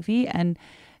in the movie. And...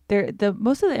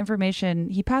 most of the information,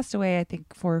 he passed away, I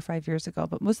think 4 or 5 years ago,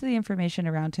 but most of the information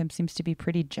around him seems to be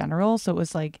pretty general. So it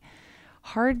was like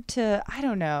hard to, I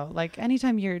don't know, like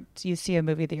anytime you see a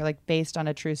movie that you're like based on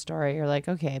a true story, you're like,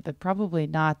 okay, but probably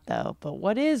not though. But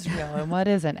what is real and what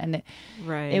isn't? And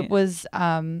it was,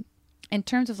 in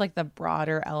terms of like the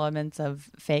broader elements of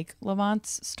fake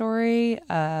Lamont's story,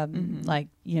 like,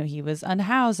 you know, he was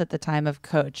unhoused at the time of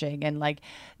coaching, and like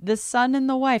the son and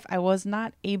the wife, I was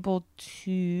not able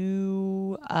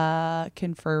to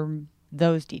confirm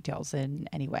those details in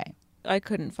any way. I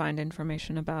couldn't find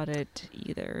information about it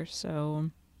either. So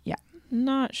yeah,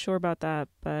 not sure about that,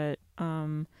 but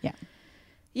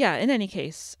yeah, in any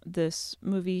case, this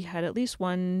movie had at least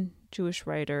one Jewish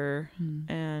writer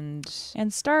and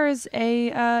stars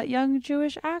a young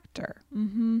Jewish actor.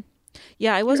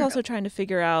 Yeah, I was also trying to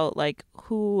figure out like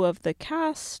who of the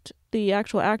cast, the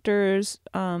actual actors.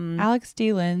 Alex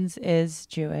Delins is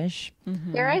Jewish.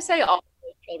 Dare I say all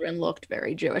the children looked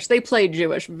very Jewish. They played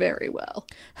Jewish very well.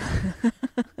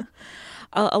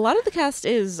 A lot of the cast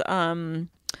is...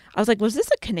 I was like, was this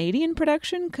a Canadian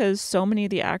production? Because so many of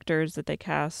the actors that they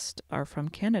cast are from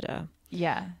Canada.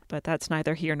 Yeah. But that's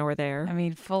neither here nor there. I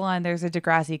mean, full on, there's a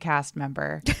Degrassi cast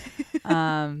member.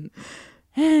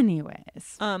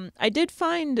 Anyways. I did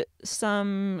find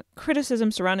some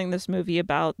criticism surrounding this movie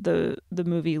about the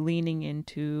movie leaning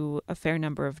into a fair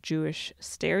number of Jewish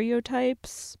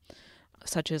stereotypes,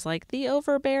 such as like the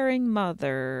overbearing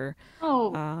mother.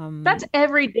 That's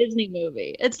every Disney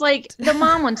movie. It's like the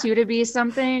mom wants you to be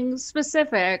something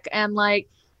specific, and like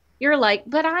you're like,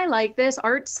 but I like this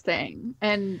arts thing,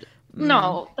 and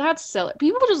no, that's silly.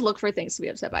 People just look for things to be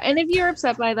upset by, and if you're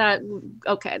upset by that,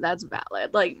 okay, that's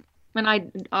valid. Like, and I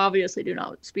obviously do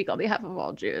not speak on behalf of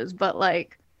all Jews, but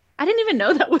like, I didn't even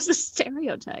know that was a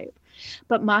stereotype.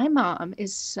 But my mom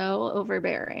is so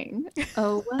overbearing.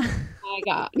 Oh my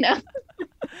God. No.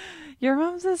 Your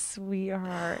mom's a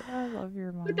sweetheart. I love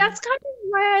your mom. But that's kind of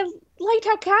why I liked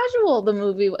how casual the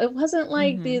movie was. It wasn't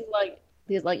like these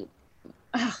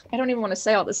I don't even want to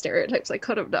say all the stereotypes I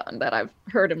could have done that I've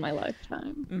heard in my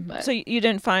lifetime. But... So you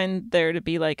didn't find there to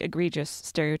be like egregious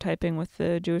stereotyping with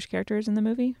the Jewish characters in the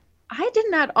movie? I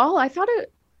didn't at all. I thought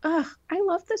Ugh, I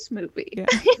love this movie. Yeah.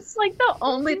 It's like the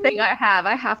only thing I have.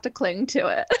 I have to cling to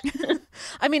it.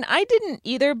 I mean, I didn't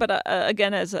either, but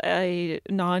again, as a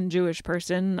non-Jewish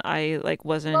person, I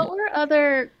wasn't. What were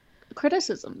other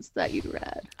criticisms that you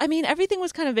read? I mean, everything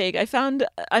was kind of vague. I found,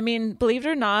 believe it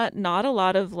or not a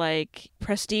lot of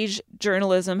prestige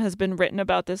journalism has been written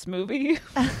about this movie.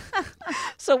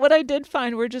 So what I did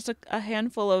find were just a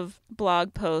handful of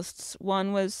blog posts.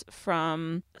 One was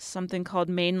from something called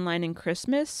Mainlining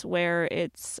Christmas, where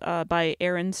it's by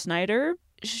Erin Snyder.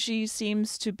 She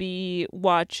seems to be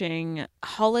watching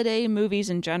holiday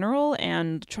movies in general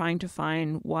and trying to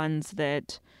find ones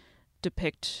that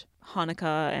depict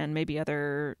Hanukkah and maybe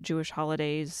other Jewish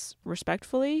holidays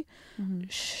respectfully. Mm-hmm.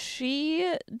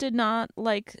 She did not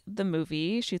like the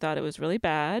movie. She thought it was really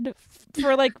bad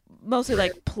for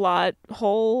mostly plot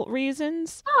hole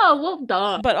reasons. Oh, well,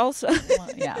 duh. But also,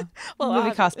 yeah. Well, the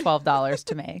movie cost $12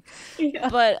 to make. Yeah.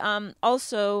 But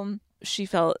also, she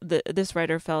felt this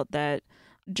writer felt that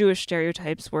Jewish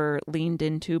stereotypes were leaned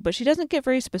into, but she doesn't get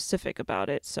very specific about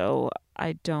it, so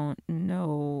I don't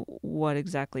know what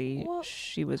exactly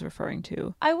she was referring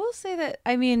to. I will say that,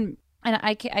 and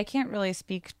I can't really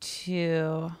speak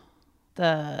to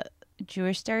the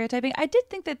Jewish stereotyping. I did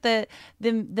think that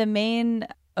the main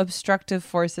obstructive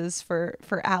forces for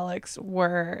Alex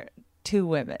were two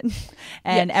women,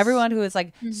 and yes. Everyone who was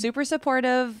super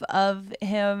supportive of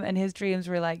him and his dreams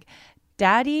were like,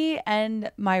 Daddy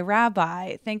and my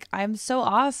rabbi think I'm so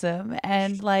awesome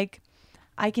and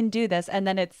I can do this. And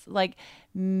then it's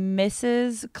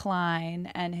Mrs.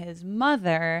 Klein and his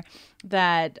mother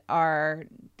that are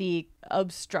the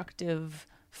obstructive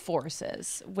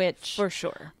forces, which for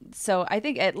sure. So I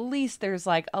think at least there's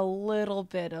a little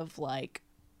bit of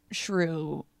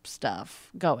shrew stuff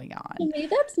going on. To me,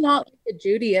 that's not the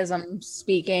Judaism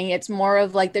speaking. It's more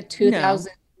of the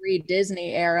 2000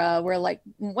 Disney era where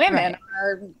women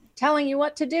are telling you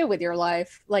what to do with your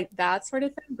life, that sort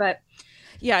of thing. But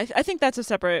yeah, I think that's a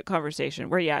separate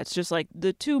conversation where it's just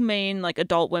the two main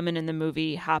adult women in the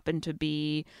movie happen to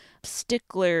be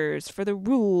sticklers for the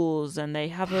rules, and they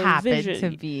have a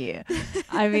vision. To be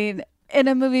in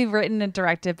a movie written and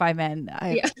directed by men.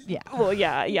 Well,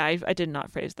 I did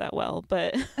not phrase that well,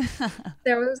 but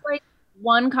there was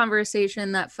one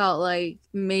conversation that felt like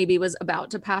maybe was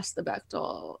about to pass the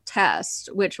Bechdel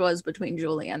test, which was between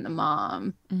Julie and the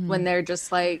mom, when they're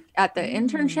just at the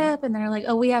internship and they're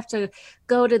oh, we have to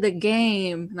go to the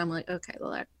game. And I'm okay,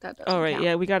 well, that doesn't count.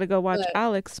 Yeah, we got to go watch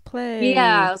Alex play.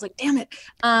 Yeah, I was damn it.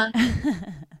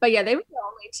 But yeah, they were the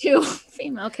only two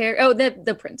female characters. Oh,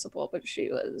 the principal, but she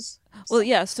was. Well,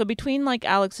 yeah, so between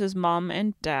Alex's mom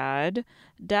and dad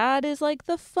is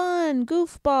the fun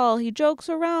goofball. He jokes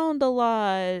around a lot.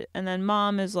 And then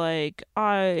mom is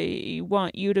I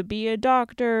want you to be a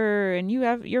doctor, and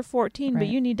you're 14, but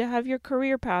you need to have your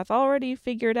career path already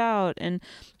figured out. And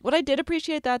what I did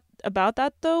appreciate about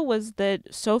that though was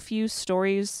that so few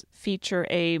stories feature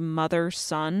a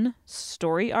mother-son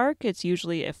story arc. It's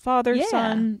usually a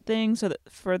father-son thing. So that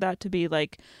for that to be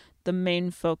the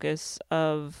main focus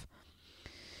of,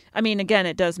 again,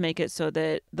 it does make it so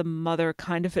that the mother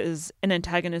kind of is an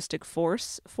antagonistic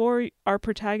force for our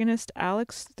protagonist,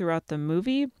 Alex, throughout the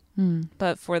movie.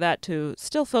 But for that to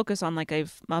still focus on a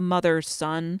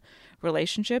mother-son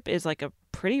relationship is a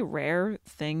pretty rare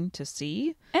thing to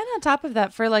see. And on top of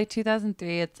that, for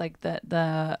 2003, it's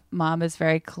the mom is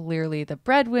very clearly the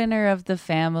breadwinner of the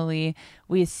family.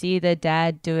 We see the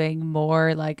dad doing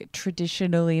more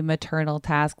traditionally maternal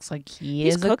tasks.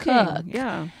 He's cooking. A cook.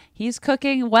 Yeah. He's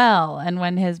cooking well. And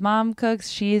when his mom cooks,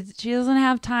 she doesn't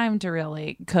have time to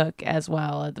really cook as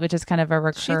well, which is kind of a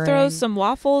recurring. She throws some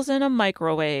waffles in a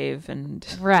microwave and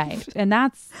right. And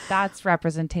that's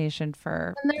representation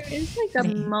for. And there is a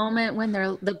moment when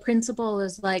the principal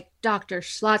is Dr.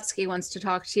 Schlotsky wants to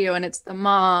talk to you, and it's the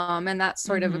mom, and that's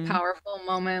sort of a powerful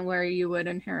moment where you would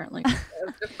inherently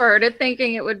defer to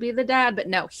thinking it would be the dad, but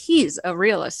no, he's a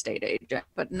real estate agent,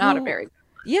 but not a very good one.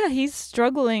 Yeah, he's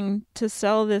struggling to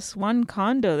sell this one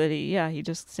condo that he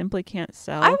just simply can't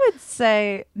sell. I would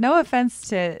say, no offense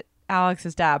to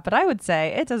Alex's dad, but I would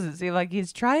say it doesn't seem like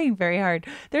he's trying very hard.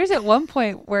 There's at one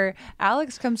point where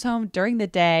Alex comes home during the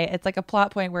day. It's a plot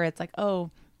point where it's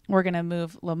oh, we're going to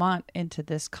move Lamont into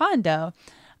this condo.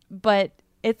 But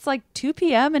it's 2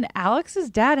 p.m. and Alex's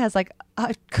dad has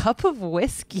a cup of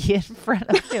whiskey in front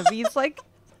of him.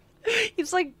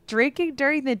 He's drinking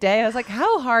during the day. I was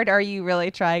how hard are you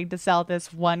really trying to sell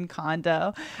this one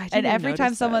condo? And every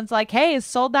time someone's hey, has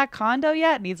sold that condo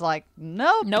yet? And he's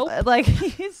nope.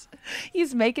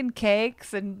 He's making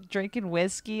cakes and drinking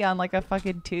whiskey on a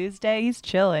fucking Tuesday. He's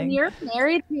chilling. And you're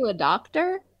married to a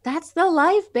doctor? That's the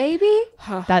life, baby.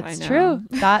 That's true.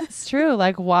 That's true.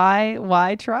 Like,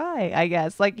 why try? I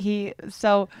guess. Like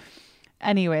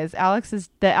anyways, Alex's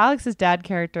dad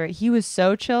character, he was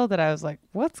so chill that I was like,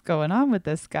 what's going on with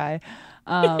this guy?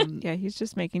 Yeah, he's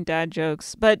just making dad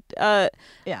jokes. But I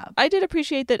did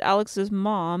appreciate that Alex's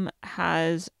mom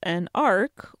has an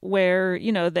arc where,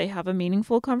 they have a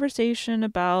meaningful conversation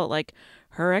about like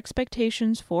her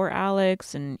expectations for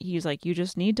Alex. And he's like, you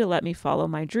just need to let me follow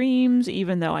my dreams,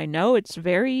 even though I know it's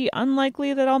very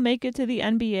unlikely that I'll make it to the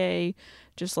NBA.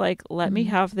 Just like, let me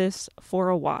have this for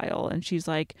a while. And she's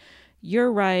like,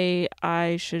 you're right.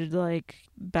 I should like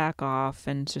back off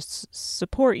and just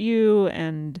support you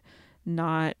and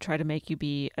not try to make you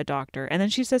be a doctor. And then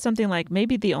she says something like,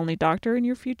 maybe the only doctor in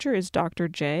your future is Dr.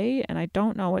 J. And I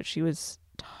don't know what she was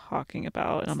talking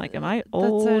about. And I'm like, am I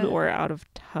old or out of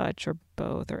touch or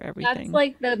both or everything? That's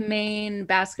like the main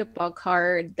basketball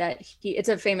card that it's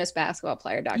a famous basketball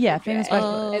player, Dr. Yeah, J. famous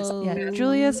basketball. It's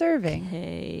Julius Erving.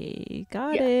 Okay,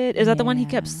 got it. Is that the one he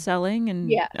kept selling? And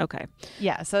yeah. Okay.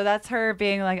 Yeah, so that's her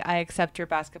being like, I accept your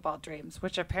basketball dreams,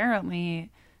 which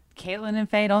apparently Caitlin and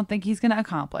Faye don't think he's going to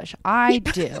accomplish. I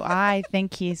do. I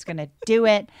think he's going to do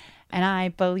it, and I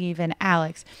believe in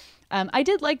Alex. I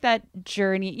did like that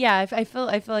journey. Yeah, I feel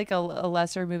like a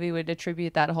lesser movie would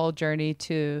attribute that whole journey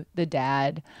to the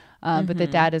dad, but the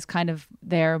dad is kind of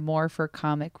there more for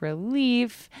comic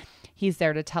relief. He's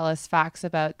there to tell us facts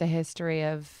about the history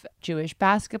of Jewish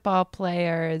basketball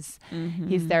players.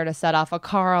 He's there to set off a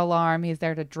car alarm. He's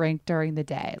there to drink during the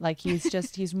day. Like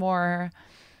he's more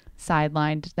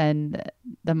sidelined than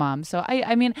the mom. So I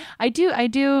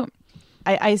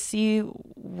see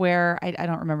where I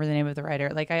don't remember the name of the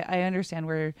writer. Like I understand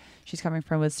where she's coming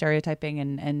from with stereotyping,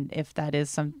 and if that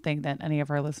is something that any of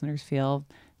our listeners feel,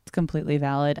 it's completely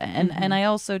valid. And I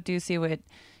also do see what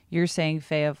you're saying,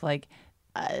 Faye, of like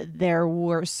there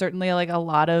were certainly like a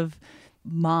lot of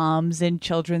moms in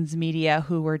children's media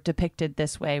who were depicted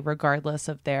this way, regardless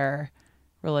of their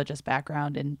religious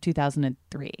background in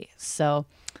 2003. So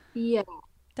yeah.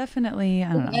 Definitely,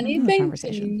 I don't know. Anything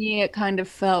to me, it kind of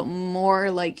felt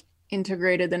more like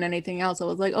integrated than anything else. I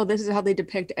was like, oh, this is how they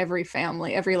depict every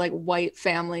family, every like white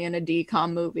family in a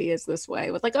DCOM movie is this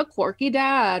way, with like a quirky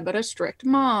dad, but a strict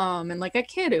mom, and like a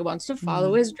kid who wants to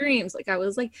follow his dreams. Like I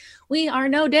was like, we are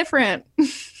no different.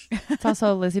 It's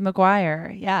also Lizzie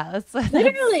McGuire. Yeah, that's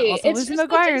literally also Lizzie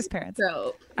McGuire's parents.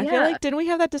 So, I feel like, didn't we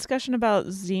have that discussion about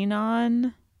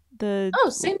Xenon? The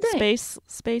same thing.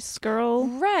 Space girl,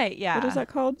 right? Yeah, what is that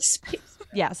called?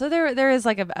 Yeah, so there is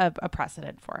like a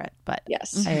precedent for it, but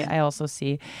yes, I also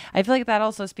see. I feel like that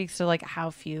also speaks to like how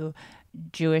few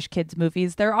Jewish kids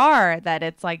movies there are, that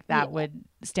it's like that would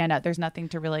stand out. There's nothing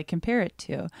to really compare it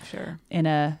to, in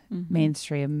a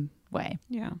mainstream way.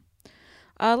 Yeah.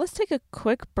 Let's take a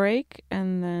quick break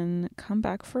and then come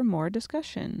back for more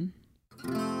discussion.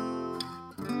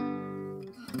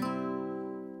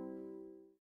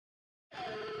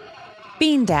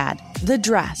 Bean Dad, The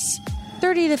Dress,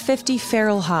 30 to 50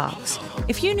 Feral Hogs.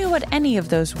 If you knew what any of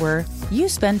those were, you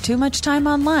spend too much time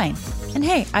online. And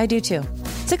hey, I do too.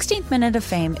 16th Minute of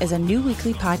Fame is a new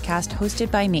weekly podcast hosted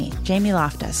by me, Jamie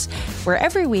Loftus, where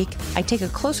every week I take a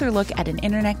closer look at an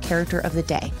internet character of the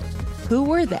day. Who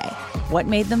were they? What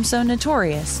made them so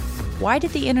notorious? Why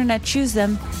did the internet choose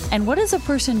them? And what does a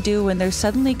person do when they're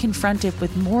suddenly confronted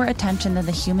with more attention than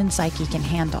the human psyche can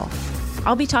handle?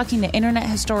 I'll be talking to internet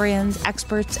historians,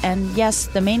 experts, and yes,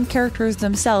 the main characters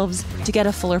themselves to get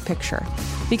a fuller picture.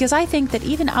 Because I think that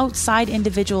even outside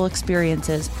individual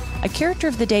experiences, a character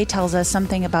of the day tells us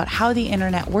something about how the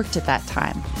internet worked at that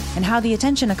time, and how the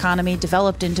attention economy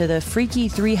developed into the freaky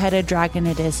three-headed dragon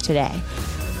it is today.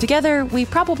 Together, we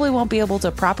probably won't be able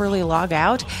to properly log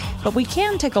out, but we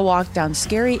can take a walk down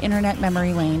scary internet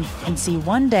memory lane and see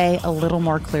one day a little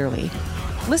more clearly.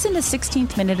 Listen to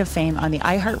 16th Minute of Fame on the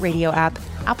iHeartRadio app,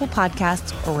 Apple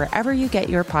Podcasts, or wherever you get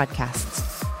your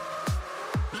podcasts.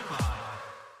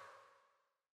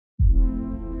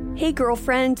 Hey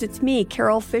girlfriends, it's me,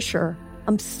 Carol Fisher.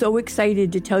 I'm so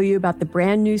excited to tell you about the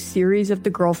brand new series of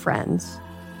The Girlfriends.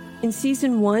 In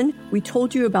season 1, we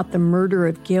told you about the murder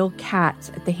of Gail Katz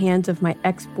at the hands of my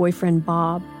ex-boyfriend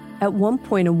Bob. At one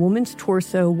point, a woman's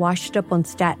torso washed up on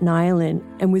Staten Island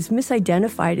and was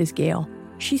misidentified as Gail.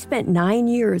 She spent 9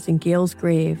 years in Gail's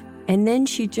grave, and then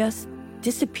she just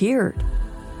disappeared.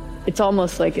 It's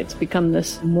almost like it's become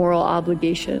this moral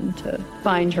obligation to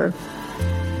find her.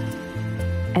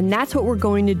 And that's what we're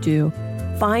going to do.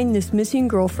 Find this missing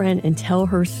girlfriend and tell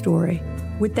her story.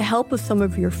 With the help of some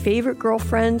of your favorite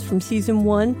girlfriends from season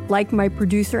 1, like my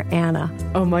producer Anna.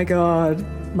 Oh my God.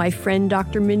 My friend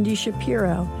Dr. Mindy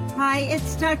Shapiro. Hi,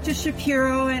 it's Dr.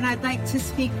 Shapiro, and I'd like to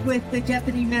speak with the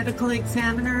deputy medical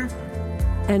examiner.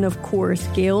 And of course,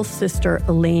 Gail's sister,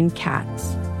 Elaine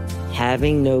Katz.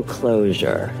 Having no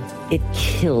closure, it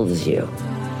kills you.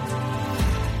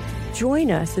 Join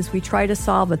us as we try to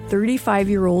solve a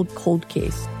 35-year-old cold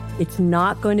case. It's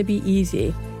not going to be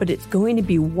easy, but it's going to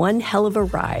be one hell of a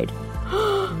ride.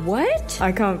 What?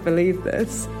 I can't believe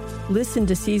this. Listen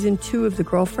to Season 2 of The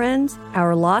Girlfriends,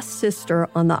 Our Lost Sister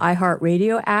on the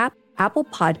iHeartRadio app, Apple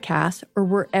Podcasts, or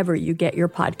wherever you get your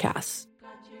podcasts.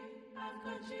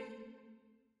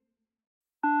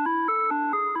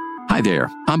 Hi there,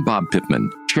 I'm Bob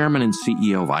Pittman, Chairman and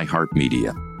CEO of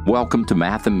iHeartMedia. Welcome to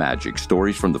Math and Magic,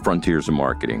 Stories from the Frontiers of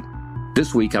Marketing.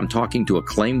 This week, I'm talking to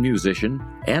acclaimed musician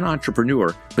and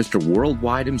entrepreneur, Mr.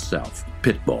 Worldwide himself,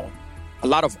 Pitbull. A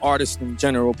lot of artists in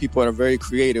general, people that are very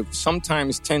creative,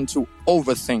 sometimes tend to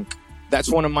overthink.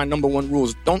 That's one of my number one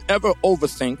rules. Don't ever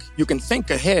overthink. You can think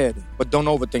ahead, but don't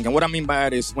overthink. And what I mean by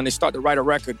that is when they start to write a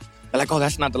record, they're like, oh,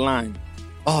 that's not the line.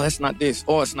 Oh, that's not this.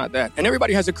 Oh, it's not that. And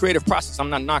everybody has a creative process. I'm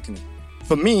not knocking it.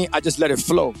 For me, I just let it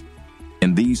flow.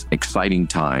 In these exciting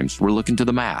times, we're looking to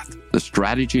the math, the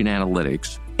strategy and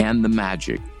analytics, and the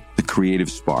magic, the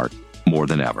creative spark, more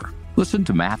than ever. Listen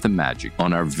to Math and Magic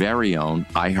on our very own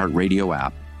iHeartRadio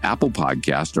app, Apple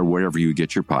Podcast, or wherever you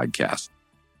get your podcasts.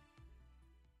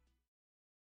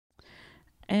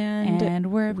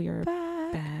 And we're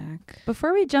back.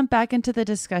 Before we jump back into the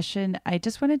discussion, I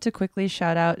just wanted to quickly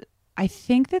shout out, I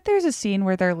think that there's a scene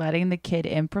where they're letting the kid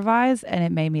improvise, and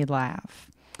it made me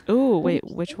laugh. Oh, wait,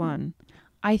 which one?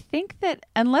 I think that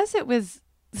unless it was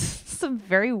some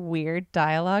very weird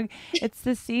dialogue, it's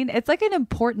the scene, it's like an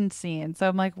important scene, so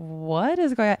I'm like, what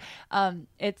is going on?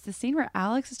 It's the scene where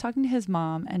Alex is talking to his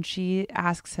mom and she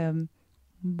asks him,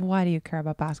 why do you care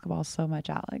about basketball so much,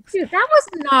 Alex? Dude, that was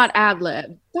not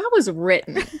ad-lib, that was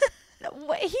written.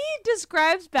 He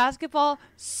describes basketball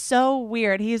so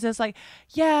weird. He's just like,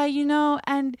 yeah,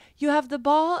 and you have the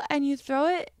ball and you throw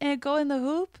it and it go in the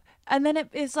hoop, and then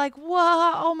it's like,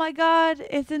 whoa, oh my god,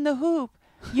 it's in the hoop.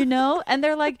 And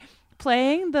they're like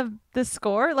playing the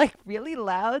score like really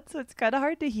loud, so it's kind of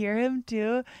hard to hear him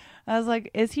too. I was like,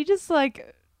 is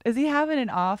he having an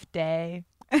off day?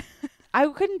 I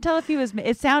couldn't tell if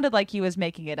it sounded like he was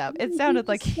making it up. It sounded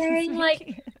like he was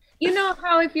like,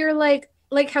 how if you're like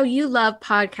how you love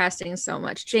podcasting so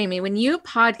much, Jamie, when you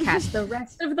podcast, the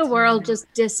rest of the world just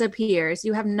disappears.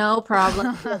 You have no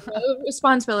problem, no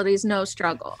responsibilities, no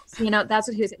struggles. That's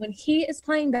what he was. When he is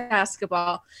playing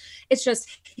basketball, it's just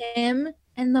him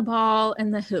and the ball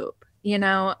and the hoop,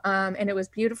 and it was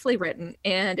beautifully written.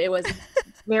 And it was a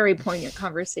very poignant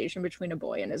conversation between a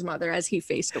boy and his mother as he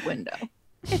faced a window.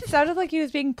 It sounded like he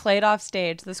was being played off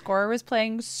stage. The scorer was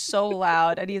playing so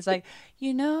loud, and he's like,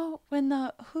 when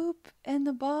the hoop and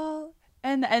the ball,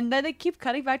 and then they keep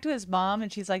cutting back to his mom,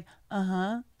 and she's like,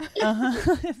 But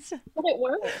it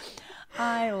worked.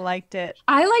 I liked it.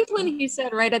 I liked when he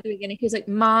said right at the beginning, he's like,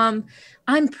 Mom,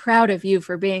 I'm proud of you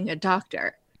for being a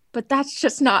doctor, but that's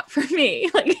just not for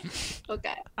me. Like,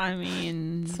 okay. I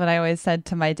mean, that's what I always said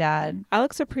to my dad.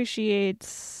 Alex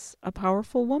appreciates a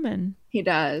powerful woman. He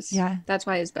does. Yeah. That's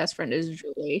why his best friend is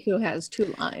Julie, who has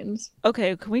 2 lines.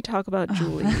 Okay, can we talk about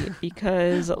Julie?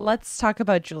 Because let's talk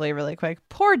about Julie really quick.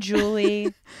 Poor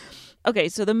Julie. Okay,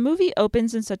 so the movie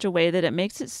opens in such a way that it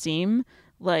makes it seem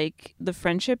like the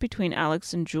friendship between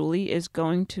Alex and Julie is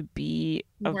going to be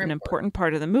an important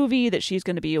part of the movie, that she's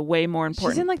going to be a way more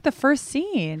important. She's in like the first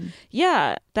scene.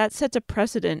 Yeah, that sets a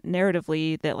precedent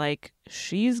narratively that like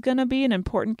she's going to be an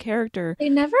important character. They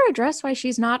never address why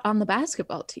she's not on the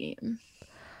basketball team.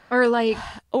 Or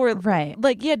right.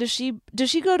 Like, yeah, does she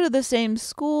go to the same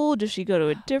school? Does she go to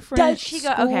a different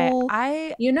school?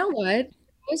 Okay, you know what?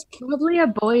 It's probably a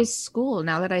boys' school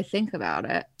now that I think about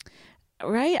it.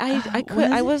 Right?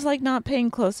 I was like not paying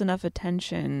close enough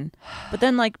attention. But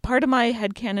then like part of my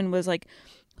headcanon was like,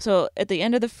 so at the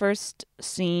end of the first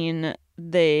scene,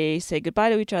 they say goodbye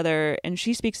to each other and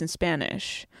she speaks in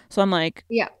Spanish. So I'm like,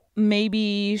 yeah,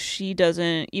 maybe she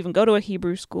doesn't even go to a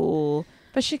Hebrew school.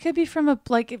 But she could be from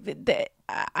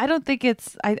I don't think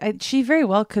it's, she very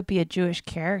well could be a Jewish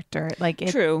character.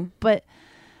 True. But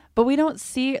we don't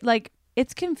see, like,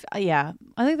 it's, yeah,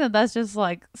 I think that's just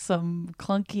like some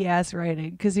clunky ass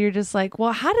writing, because you're just like,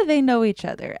 well, how do they know each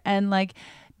other? And like,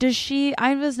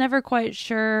 I was never quite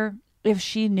sure if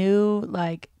she knew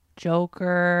like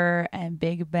Joker and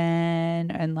Big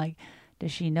Ben, and like,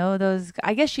 does she know those?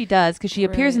 I guess she does, because she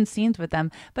appears in scenes with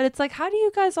them. But it's like, how do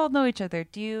you guys all know each other?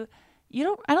 Do you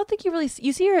I don't think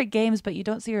you see her at games, but you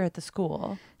don't see her at the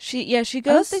school. She goes. I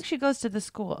don't think she goes to the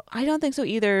school. I don't think so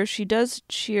either. She does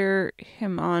cheer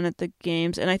him on at the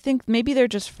games, and I think maybe they're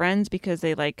just friends because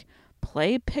they like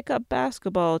play pickup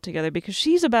basketball together because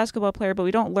she's a basketball player, but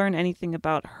we don't learn anything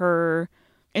about her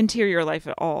interior life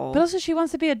at all. But also she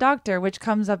wants to be a doctor, which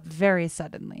comes up very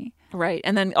suddenly. Right.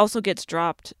 And then also gets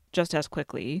dropped just as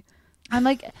quickly. I'm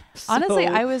like, honestly,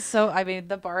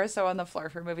 the bar is so on the floor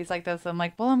for movies like this. I'm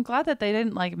like, well, I'm glad that they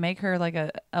didn't like make her like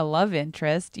a love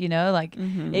interest, like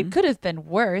it could have been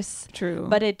worse. True.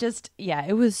 But it just,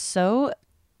 it was so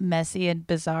messy and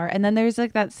bizarre. And then there's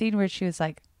like that scene where she was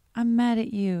like, I'm mad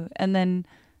at you. And then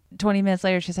 20 minutes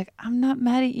later, she's like, I'm not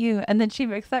mad at you. And then she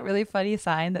makes that really funny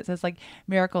sign that says like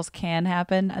miracles can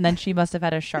happen. And then she must have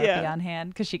had a Sharpie on hand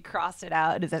because she crossed it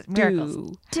out and it says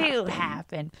miracles do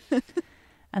happen.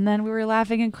 And then we were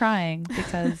laughing and crying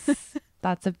because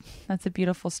that's a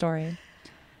beautiful story.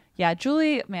 Yeah,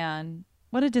 Julie, man,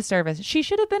 what a disservice. She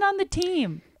should have been on the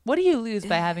team. What do you lose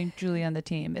by having Julie on the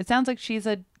team? It sounds like she's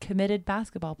a committed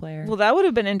basketball player. Well, that would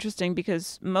have been interesting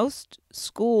because most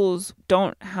schools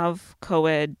don't have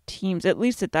co-ed teams, at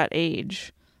least at that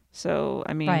age. So,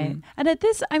 I mean... Right. And at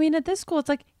this school, it's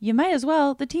like, you might as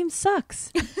well. The team sucks.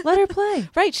 Let her play.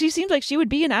 Right. She seems like she would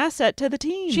be an asset to the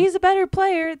team. She's a better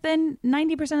player than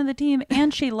 90% of the team,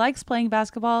 and she likes playing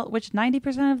basketball, which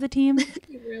 90% of the team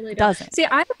really doesn't. See,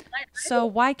 so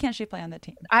why can't she play on the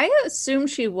team? I assume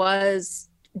she was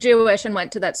Jewish and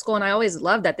went to that school, and I always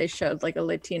loved that they showed like a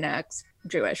Latinx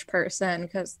Jewish person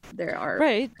because there are...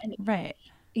 Right.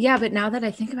 Yeah, but now that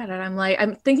I think about it,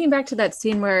 I'm thinking back to that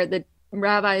scene where the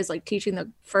rabbi is like teaching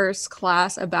the first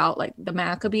class about like the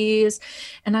Maccabees,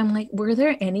 and I'm like, were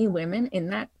there any women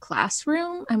in that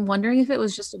classroom? I'm wondering if it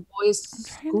was just a boys'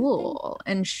 school.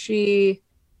 And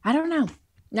I don't know.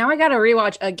 Now I gotta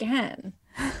rewatch again.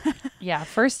 Yeah,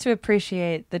 first to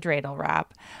appreciate the dreidel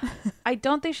wrap. I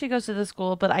don't think she goes to the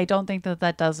school, but I don't think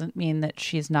that doesn't mean that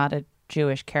she's not a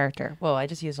Jewish character. Whoa, I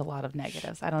just used a lot of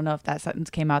negatives. I don't know if that sentence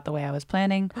came out the way I was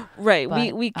planning. Right.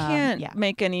 But, we can't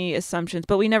make any assumptions,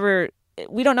 but we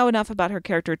don't know enough about her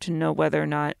character to know whether or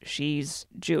not she's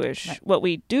Jewish. Right. What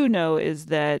we do know is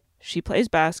that she plays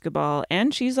basketball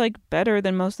and she's like better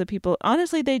than most of the people.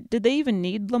 Honestly, did they even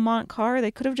need Lamont Carr?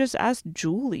 They could have just asked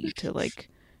Julie to like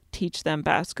teach them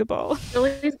basketball.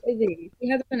 Julie's busy. She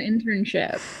has an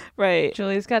internship. Right.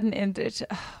 Julie's got an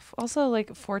internship. Also,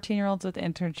 like 14-year-olds with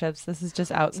internships. This is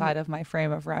just outside of my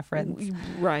frame of reference.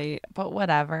 Right. But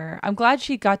whatever. I'm glad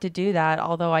she got to do that,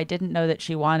 although I didn't know that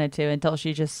she wanted to until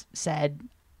she just said,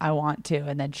 I want to.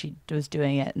 And then she was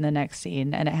doing it in the next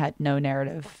scene and it had no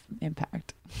narrative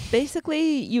impact.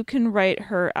 Basically, you can write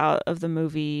her out of the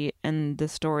movie and the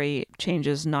story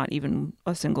changes not even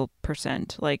a single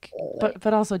 %. Like,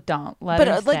 but also don't let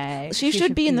her stay. Like, she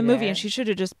should be in the movie, and she should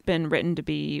have just been written to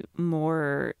be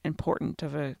more important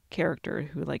of a character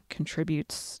who like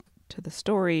contributes to the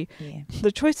story. Yeah.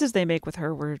 The choices they make with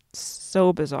her were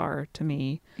so bizarre to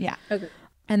me. Yeah. Okay.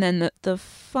 And then the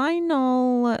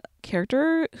final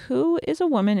character, who is a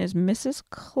woman, is Mrs.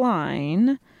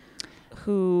 Klein,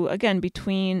 who, again,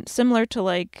 similar to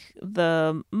like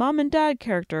the mom and dad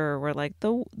character, where like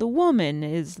the woman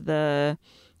is the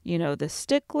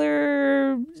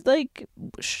stickler, like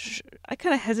I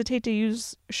kind of hesitate to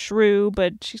use shrew,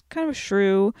 but she's kind of a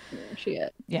shrew. She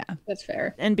is. Yeah, that's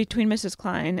fair. And between Mrs.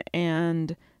 Klein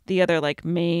and the other like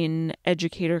main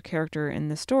educator character in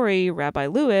the story, Rabbi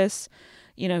Lewis,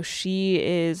 she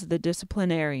is the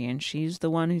disciplinarian. She's the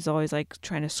one who's always like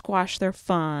trying to squash their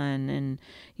fun, and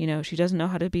she doesn't know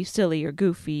how to be silly or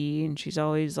goofy, and she's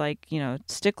always like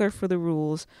stickler for the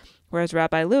rules. Whereas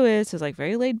Rabbi Lewis is like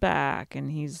very laid back,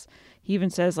 and he even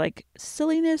says like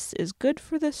silliness is good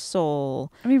for the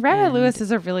soul. I mean, Rabbi Lewis is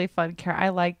a really fun character.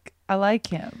 I like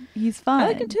him. He's fun. I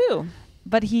like him too.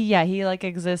 But he like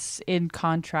exists in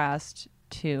contrast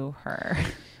to her.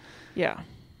 Yeah.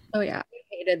 Oh yeah.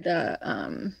 I hated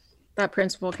that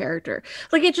principal character.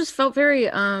 Like it just felt very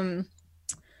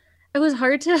it was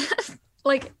hard to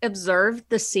like observe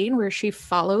the scene where she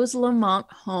follows Lamont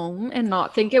home and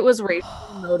not think it was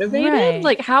racially motivated. Right.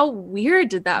 Like how weird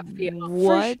did that feel?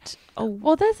 What?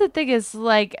 Well, that's the thing is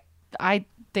like I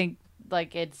think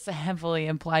like it's heavily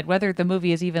implied, whether the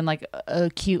movie is even like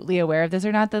acutely aware of this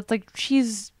or not, that's like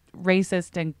she's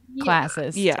racist and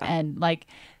classist. Yeah. And like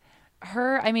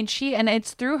her, I mean, and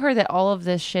it's through her that all of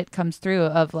this shit comes through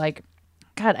of like,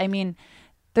 God, I mean,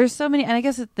 there's so many, and I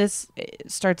guess this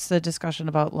starts the discussion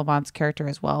about Lamont's character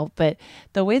as well, but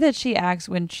the way that she acts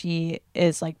when she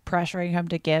is like pressuring him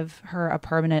to give her a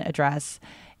permanent address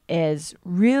is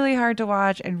really hard to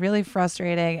watch and really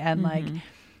frustrating. And like,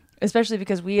 especially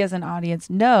because we as an audience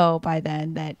know by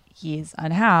then that he's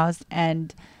unhoused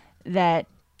and that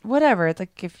whatever. It's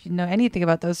like, if you know anything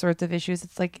about those sorts of issues,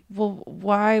 it's like, well,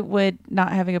 why would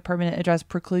not having a permanent address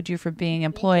preclude you from being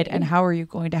employed? And how are you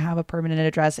going to have a permanent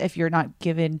address if you're not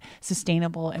given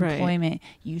sustainable employment?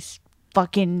 You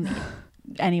fucking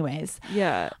anyways.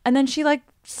 Yeah. And then she like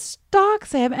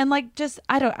stalks him and like just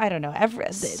I don't know.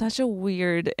 Such a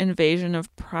weird invasion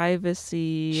of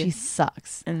privacy. She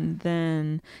sucks. And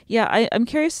then I'm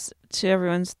curious to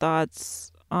everyone's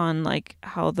thoughts on like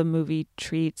how the movie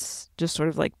treats just sort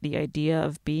of like the idea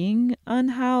of being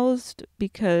unhoused,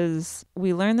 because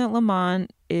we learn that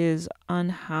Lamont is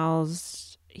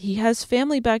unhoused. He has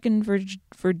family back in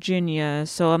Virginia,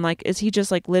 so I'm like, is he just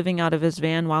like living out of his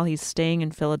van while he's staying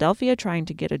in Philadelphia trying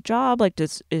to get a job? Like,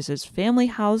 is his family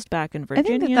housed back in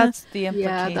Virginia? I think that's the implication.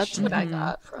 Yeah, that's what I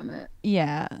got from it.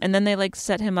 Yeah. And then they like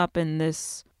set him up in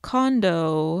this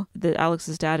condo that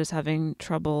Alex's dad is having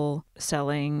trouble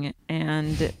selling,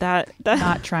 and that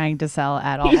not trying to sell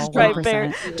at all.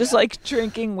 Right, just like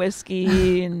drinking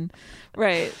whiskey and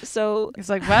right. So it's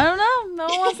like, well, I don't know, no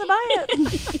one wants to buy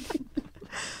it.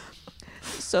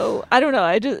 So I don't know.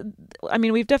 I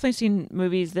mean, we've definitely seen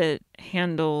movies that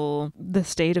handle the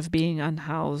state of being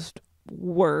unhoused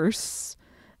worse,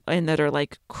 and that are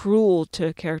like cruel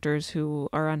to characters who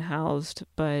are unhoused,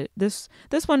 but this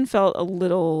one felt a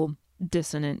little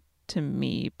dissonant to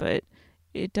me, but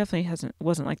it definitely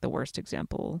wasn't like the worst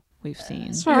example we've seen.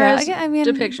 As far as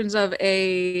depictions of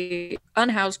a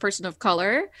unhoused person of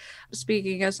color,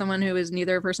 speaking as someone who is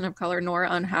neither a person of color nor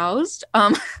unhoused,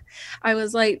 I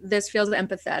was like, this feels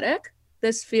empathetic.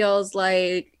 This feels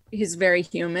like he's very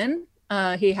human.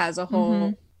 He has a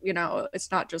whole,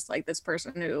 it's not just like this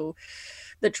person who,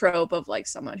 the trope of like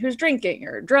someone who's drinking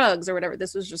or drugs or whatever.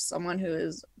 This was just someone who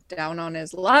is down on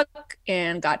his luck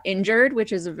and got injured,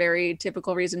 which is a very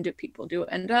typical reason people do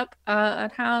end up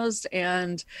unhoused.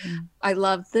 And I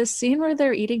love this scene where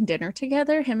they're eating dinner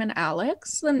together, him and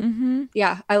Alex. And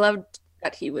I loved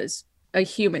that he was a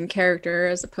human character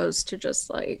as opposed to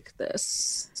just like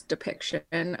this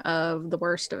depiction of the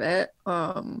worst of it.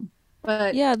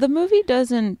 But yeah, the movie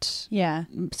doesn't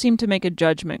seem to make a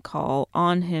judgment call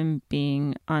on him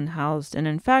being unhoused. And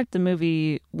in fact, the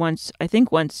movie wants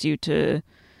you to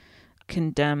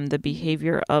condemn the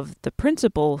behavior of the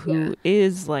principal who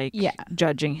is like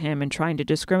judging him and trying to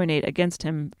discriminate against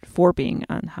him for being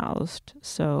unhoused.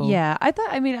 So I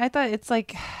thought it's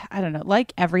like, I don't know,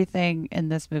 like everything in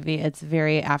this movie, it's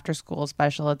very after school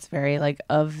special. It's very like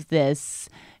of this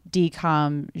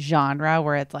decom genre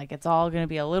where it's like it's all going to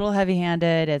be a little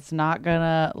heavy-handed. It's not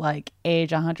gonna like age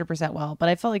 100% well, but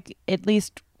I felt like at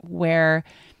least where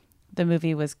the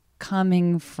movie was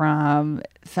coming from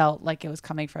felt like it was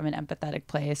coming from an empathetic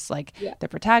place. Like the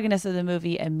protagonist of the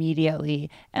movie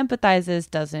immediately empathizes,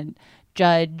 doesn't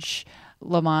judge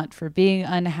Lamont for being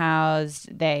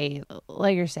unhoused. They,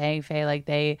 like you're saying, Faye, like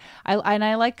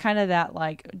I like kind of that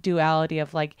like duality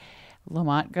of like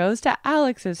Lamont goes to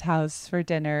Alex's house for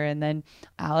dinner and then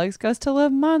Alex goes to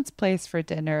Lamont's place for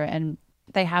dinner and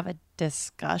they have a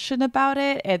discussion about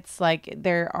it. It's like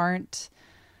there aren't,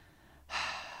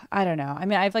 I don't know. I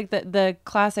mean, I've like the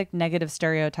classic negative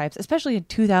stereotypes, especially in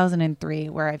 2003,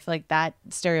 where I feel like that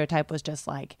stereotype was just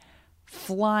like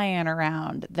flying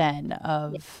around then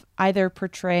of either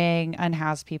portraying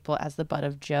unhoused people as the butt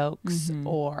of jokes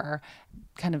or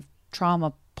kind of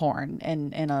trauma porn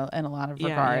in a lot of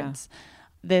regards.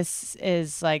 This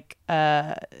is like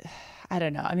I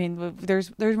don't know. I mean,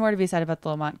 there's more to be said about the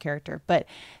Lamont character, but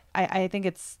I think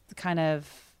it's kind of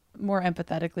more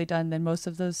empathetically done than most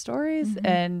of those stories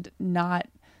and not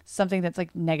something that's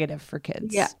like negative for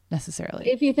kids necessarily.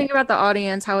 If you think about the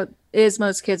audience, how it is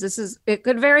most kids, it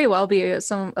could very well be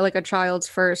some like a child's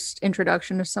first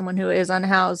introduction to someone who is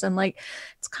unhoused, and like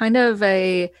it's kind of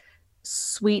a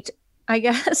sweet, I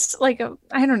guess, like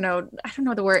I don't know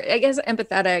the word, I guess,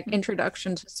 empathetic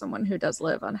introduction to someone who does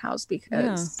live unhoused,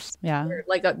 because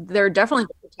they're definitely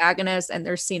the protagonists and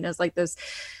they're seen as like this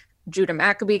Judah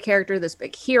Maccabee character, this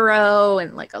big hero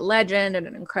and like a legend and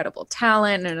an incredible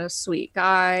talent and a sweet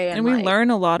guy, and we learn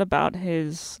a lot about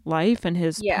his life and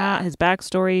his his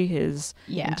backstory, his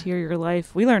interior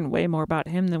life. We learn way more about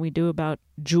him than we do about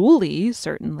Julie,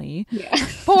 certainly.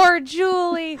 Poor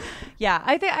Julie.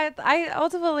 I think I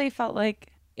ultimately felt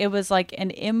like it was like an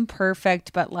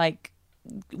imperfect but like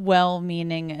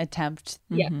well-meaning attempt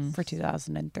for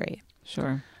 2003.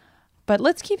 Sure. But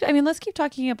let's keep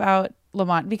talking about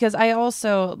Lamont, because I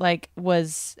also like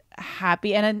was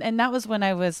happy and that was when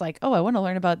I was like, oh, I want to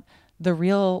learn about the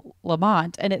real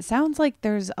Lamont. And it sounds like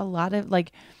there's a lot of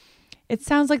like, It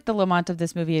sounds like the Lamont of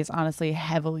this movie is honestly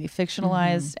heavily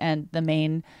fictionalized, and the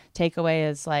main takeaway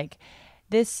is like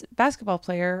this basketball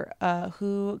player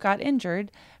who got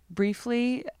injured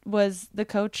briefly was the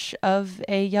coach of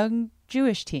a young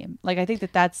Jewish team. Like, I think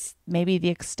that that's maybe the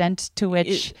extent to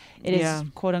which it is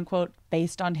quote unquote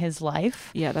based on his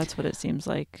life. Yeah, that's what it seems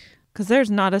like. Because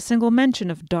there's not a single mention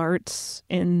of darts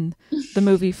in the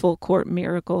movie Full Court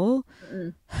Miracle.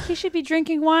 He should be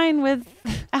drinking wine with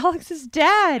Alex's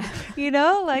dad, you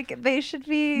know? Like, they should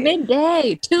be...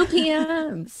 midday, 2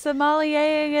 p.m.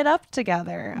 sommeliering it up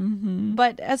together.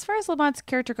 But as far as Lamont's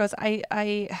character goes,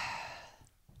 I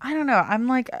don't know. I'm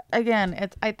like, again,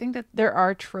 I think that there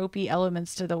are tropey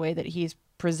elements to the way that he's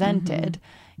presented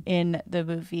in the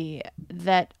movie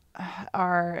that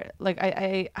are like,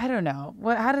 I don't know.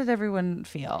 How did everyone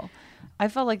feel? I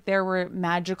felt like there were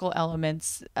magical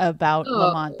elements about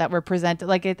Lamont that were presented.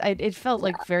 Like it felt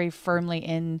like very firmly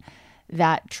in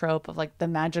that trope of like the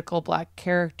magical Black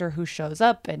character who shows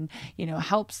up and, you know,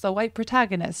 helps the white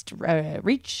protagonist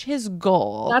reach his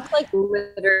goal. That's like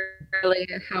literally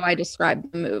how I describe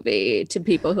the movie to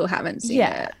people who haven't seen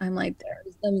it. I'm like,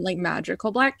 there's some like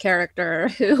magical Black character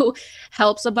who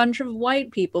helps a bunch of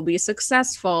white people be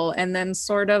successful and then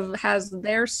sort of has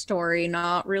their story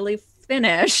not really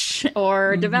finish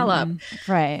or develop.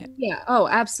 Right. Yeah. Oh,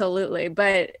 absolutely.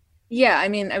 But yeah, I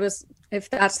mean, if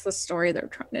that's the story they're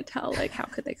trying to tell, like, how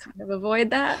could they kind of avoid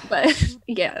that? But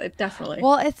yeah, definitely.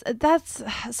 Well, that's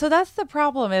the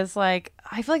problem is like,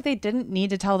 I feel like they didn't need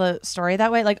to tell the story that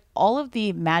way. Like all of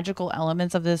the magical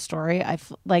elements of this story, I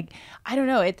don't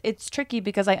know. It's tricky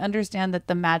because I understand that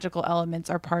the magical elements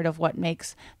are part of what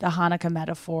makes the Hanukkah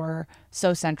metaphor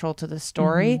so central to the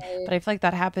story. But I feel like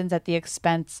that happens at the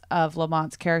expense of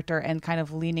Lamont's character and kind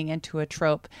of leaning into a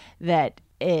trope that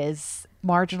is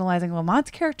marginalizing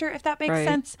Lamont's character, if that makes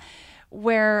sense,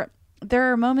 where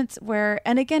there are moments where,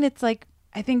 and again, it's like,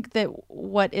 I think that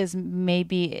what is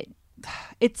maybe,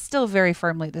 it's still very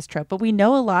firmly this trope, but we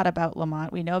know a lot about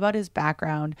Lamont. We know about his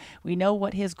background. We know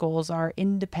what his goals are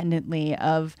independently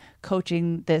of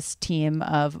coaching this team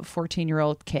of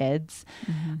 14-year-old kids.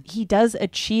 He does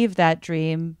achieve that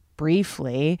dream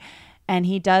briefly, and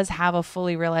he does have a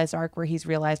fully realized arc where he's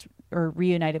realized or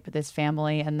reunited with his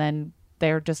family, and then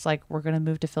they're just like, we're going to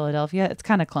move to Philadelphia. It's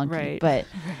kind of clunky, but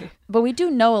we do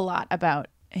know a lot about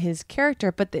his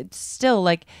character, but it's still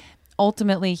like,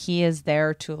 ultimately he is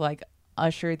there to like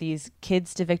usher these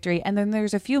kids to victory. And then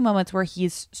there's a few moments where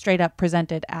he's straight up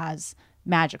presented as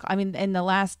magical. I mean, in the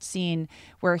last scene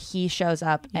where he shows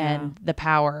up and the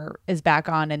power is back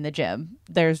on in the gym,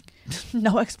 there's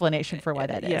no explanation for why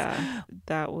that is. Yeah,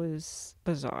 that was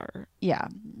bizarre. Yeah.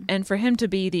 And for him to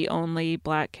be the only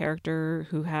Black character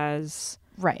who has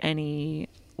any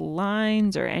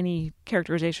lines or any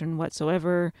characterization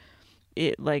whatsoever,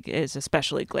 it like is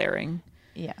especially glaring.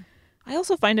 Yeah. I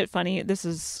also find it funny. This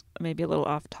is maybe a little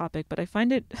off topic, but I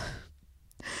find it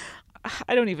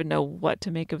I don't even know what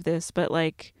to make of this, but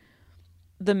like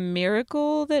the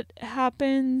miracle that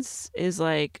happens is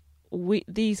like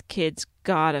these kids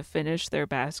gotta finish their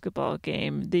basketball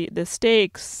game. The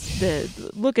stakes,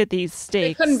 look at these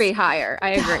stakes. They couldn't be higher.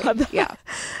 I agree. Yeah.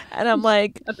 And I'm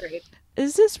like, agreed.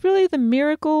 Is this really the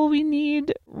miracle we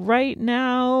need right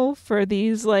now for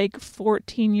these like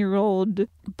 14-year-old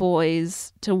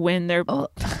boys to win their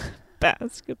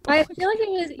basketball? I feel like it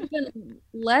was even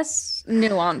less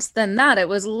nuanced than that. It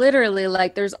was literally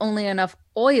like there's only enough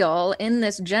oil in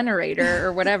this generator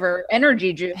or whatever,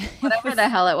 energy juice, whatever the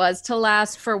hell it was, to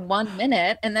last for 1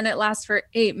 minute, and then it lasts for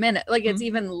 8 minutes. Like it's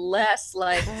even less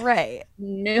like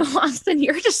nuanced than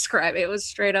you're describing. It was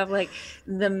straight up like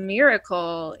the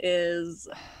miracle is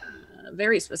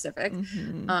very specific.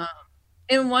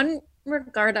 In one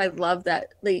regard, I love that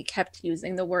they kept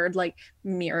using the word like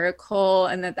miracle,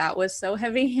 and that was so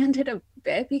heavy-handed a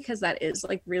bit, because that is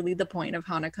like really the point of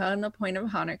Hanukkah, and the point of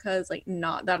Hanukkah is like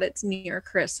not that it's near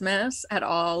Christmas at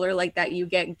all, or like that you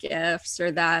get gifts,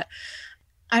 or that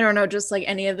I don't know, just like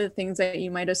any of the things that you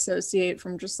might associate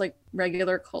from just like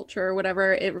regular culture or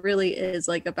whatever. It really is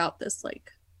like about this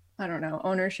like, I don't know,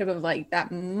 ownership of like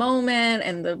that moment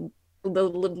and the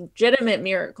legitimate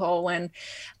miracle when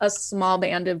a small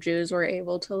band of Jews were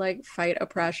able to like fight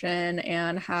oppression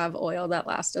and have oil that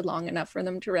lasted long enough for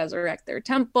them to resurrect their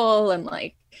temple. And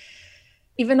like,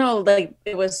 even though like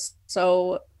it was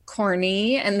so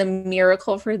corny and the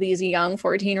miracle for these young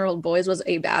 14-year-old boys was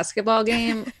a basketball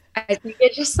game, I think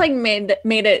it just like made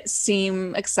it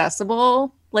seem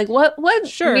accessible. Like what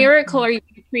miracle are you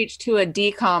preach to a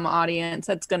DCOM audience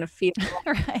that's going to feel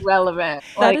Right. relevant.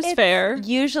 That is fair.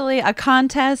 Usually a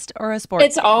contest or a sport.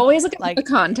 It's always a Like,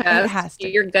 contest. it has to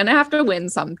You're going to have to win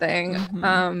something.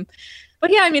 Mhm.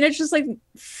 But yeah, I mean, it's just like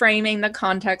framing the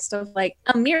context of like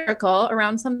a miracle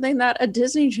around something that a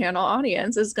Disney Channel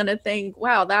audience is going to think,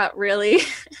 wow, that really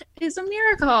is a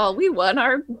miracle. We won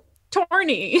our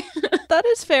tourney. That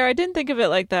is fair. I didn't think of it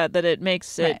like that it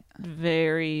makes it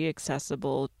very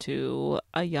accessible to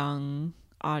a young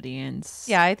audience.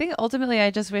 Yeah, I think ultimately I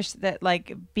just wish that,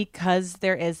 like, because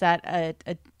there is that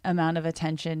a amount of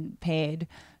attention paid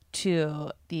to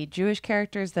the Jewish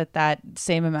characters, that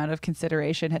same amount of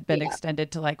consideration had been extended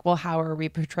to, like, well, how are we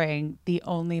portraying the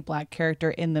only Black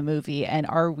character in the movie, and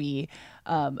are we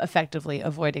effectively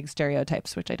avoiding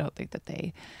stereotypes, which I don't think that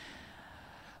they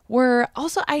were.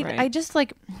 Also, I just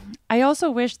like, I also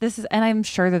wish this is, and I'm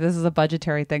sure that this is a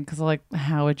budgetary thing, because like,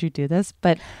 how would you do this?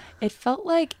 But it felt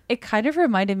like it kind of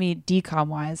reminded me, decom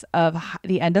wise, of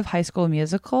the end of High School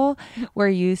Musical, where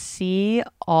you see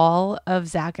all of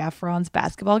Zac Efron's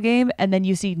basketball game, and then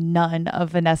you see none of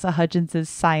Vanessa Hudgens'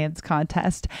 science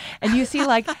contest, and you see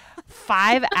like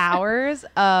 5 hours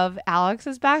of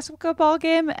Alex's basketball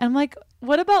game, and I'm like,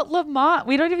 what about Lamont?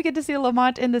 We don't even get to see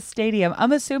Lamont in the stadium.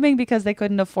 I'm assuming because they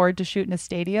couldn't afford to shoot in a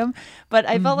stadium, but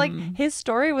I felt like his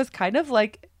story was kind of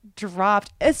like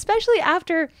dropped, especially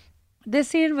after this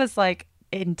scene was like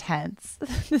intense.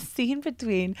 The scene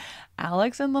between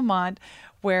Alex and Lamont,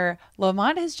 where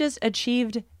Lamont has just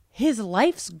achieved his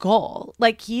life's goal.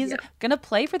 Like, he's gonna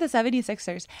play for the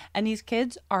 76ers, and these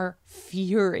kids are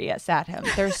furious at him.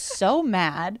 They're so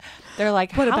mad. They're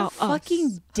like, what how about fucking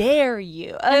us? dare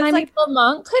you? And it's I like, mean,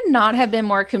 Lamont could not have been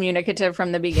more communicative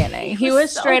from the beginning. He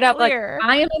was so straight up clear. like,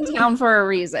 I am in town for a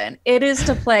reason. It is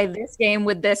to play this game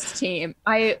with this team.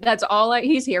 That's all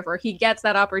he's here for. He gets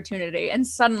that opportunity. And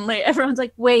suddenly everyone's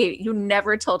like, wait, you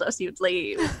never told us you'd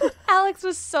leave. Alex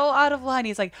was so out of line.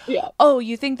 He's like, oh,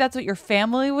 you think that's what your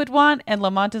family would want? And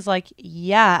Lamont is like,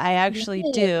 yeah, I actually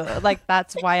do. Like,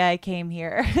 that's why I came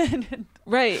here.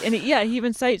 Right. And he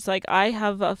even cites, like, I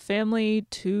have a family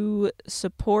to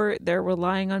support. They're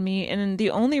relying on me. And the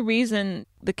only reason,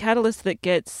 the catalyst that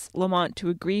gets Lamont to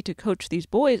agree to coach these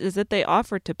boys is that they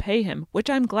offered to pay him, which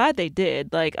I'm glad they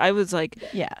did. Like, I was like,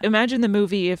 imagine the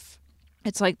movie if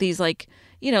it's like these, like,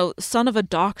 you know, son of a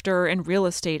doctor and real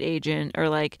estate agent are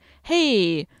like,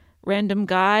 hey, random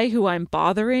guy who I'm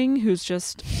bothering, who's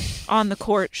just on the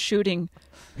court shooting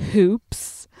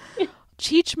hoops.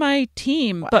 Teach my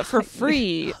team, but for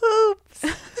free. Hoops.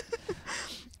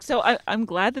 So I'm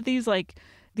glad that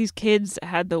these kids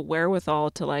had the wherewithal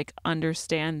to like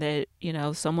understand that, you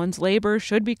know, someone's labor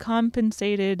should be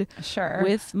compensated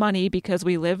with money, because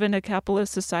we live in a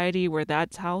capitalist society where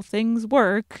that's how things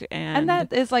work. And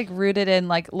that is like rooted in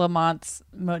like Lamont's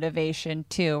motivation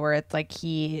too, where it's like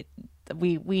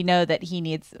we know that he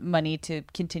needs money to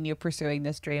continue pursuing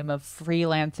this dream of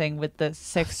freelancing with the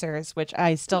Sixers, which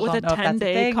I still don't know if that's a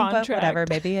thing, contract. but whatever,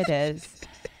 maybe it is.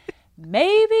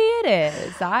 Maybe it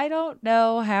is. I don't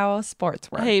know how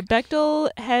sports work. Hey,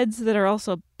 Bechdel heads that are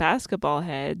also basketball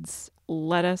heads,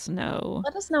 let us know.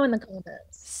 Let us know in the comments.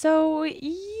 So,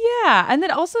 yeah. And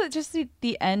then also just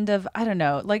the end of, I don't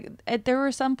know, like there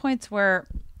were some points where,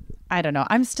 I don't know,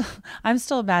 I'm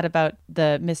still mad about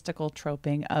the mystical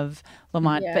troping of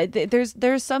Lamont, but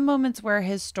there's some moments where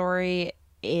his story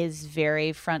is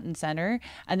very front and center,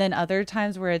 and then other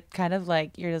times where it kind of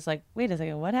like, you're just like, wait a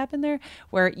second, what happened there?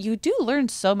 Where you do learn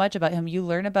so much about him. You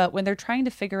learn about when they're trying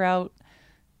to figure out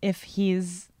if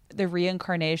he's the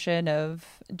reincarnation of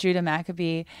Judah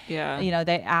Maccabee. Yeah. You know,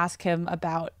 they ask him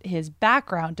about his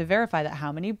background to verify that.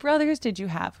 How many brothers did you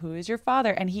have? Who is your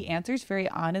father? And he answers very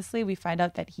honestly. We find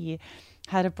out that he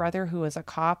had a brother who was a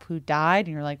cop who died,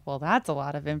 and you're like, well, that's a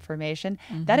lot of information.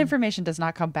 That information does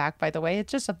not come back, by the way.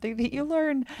 It's just something that you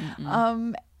learn.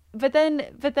 But then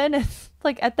it's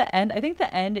like at the end, I think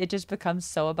the end, it just becomes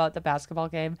so about the basketball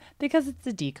game because it's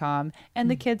a decom and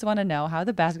the kids want to know how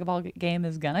the basketball game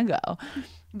is gonna go.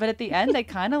 But at the end, they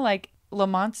kind of like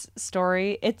Lamont's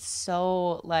story. It's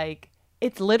so like,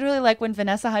 it's literally like when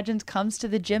Vanessa Hudgens comes to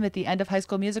the gym at the end of High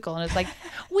School Musical and it's like,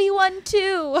 we won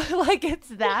too. Like, it's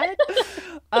that.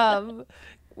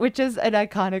 Which is an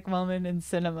iconic moment in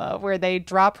cinema where they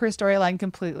drop her storyline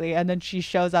completely and then she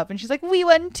shows up and she's like, we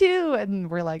won too.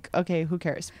 And we're like, okay, who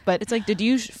cares? But it's like, did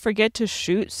you forget to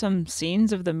shoot some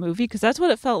scenes of the movie? Because that's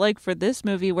what it felt like for this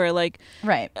movie, where like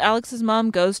Alex's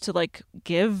mom goes to like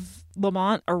give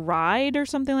Lamont a ride or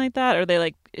something like that. Or they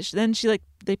like, then she like,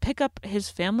 they pick up his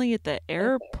family at the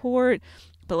airport.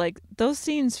 But like those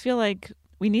scenes feel like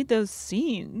We need those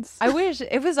scenes. I wish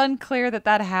it was unclear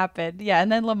that happened. Yeah,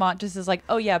 and then Lamont just is like,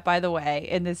 "Oh yeah, by the way,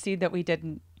 in the scene that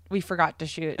we forgot to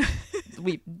shoot.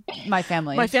 My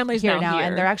family's here now,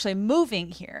 and they're actually moving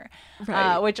here."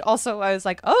 Right. Which also I was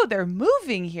like, "Oh, they're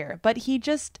moving here," but he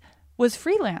just was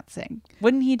freelancing.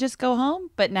 Wouldn't he just go home?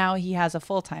 But now he has a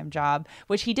full-time job,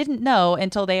 which he didn't know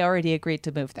until they already agreed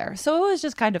to move there. So it was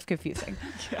just kind of confusing.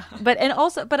 Yeah. But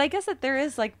I guess that there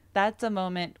is like that's a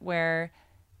moment where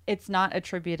it's not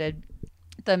attributed,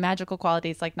 the magical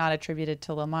quality is like not attributed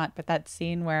to Lamont, but that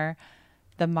scene where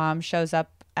the mom shows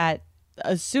up at,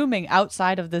 assuming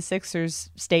outside of the Sixers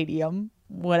stadium,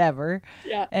 whatever.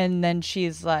 Yeah. And then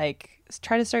she's like,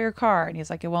 try to start your car. And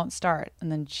he's like, it won't start.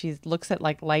 And then she looks at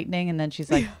like lightning and then she's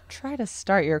like, try to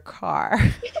start your car.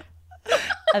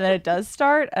 And then it does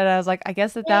start. And I was like, I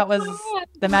guess that was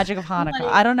the magic of Hanukkah.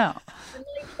 I don't know.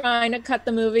 Trying to cut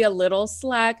the movie a little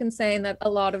slack and saying that a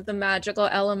lot of the magical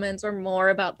elements are more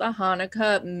about the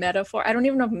Hanukkah metaphor. I don't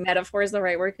even know if metaphor is the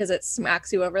right word because it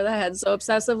smacks you over the head so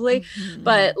obsessively,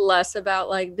 but less about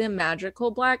like the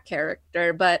magical Black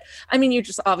character. But I mean, you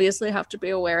just obviously have to be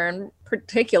aware and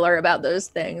particular about those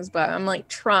things. But I'm like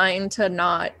trying to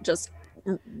not just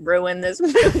ruin this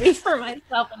movie for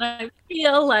myself. And I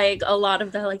feel like a lot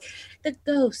of the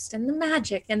ghost and the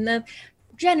magic and the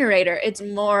generator, it's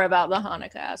more about the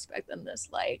Hanukkah aspect than this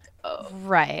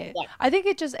right. I think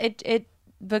it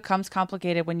becomes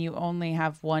complicated when you only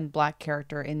have one Black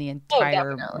character in the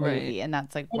entire movie, and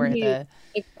that's like where the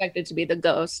expected to be the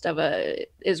ghost of a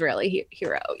Israeli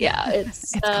hero. Yeah,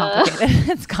 it's complicated.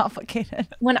 It's complicated.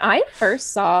 When I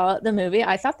first saw the movie,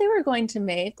 I thought they were going to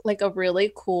make like a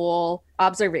really cool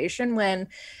observation when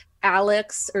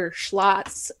Alex or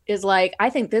Schlotz is like, I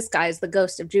think this guy is the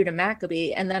ghost of Judah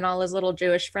Maccabee, and then all his little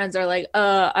Jewish friends are like,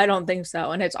 I don't think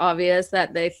so. And it's obvious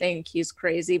that they think he's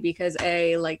crazy because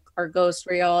A, like, are ghosts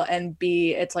real, and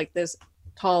B, it's like this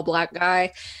tall Black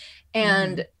guy.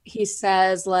 And he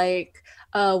says like,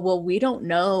 well, we don't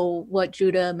know what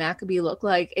Judah Maccabee looked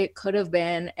like. It could have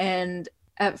been. And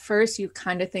at first you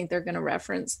kind of think they're going to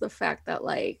reference the fact that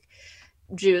like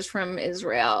Jews from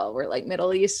Israel were like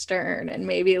Middle Eastern, and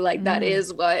maybe like that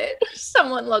is what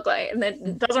someone looked like, and then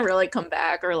it doesn't really come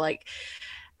back, or like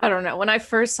I don't know. When I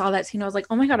first saw that scene, I was like,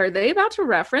 oh my god, are they about to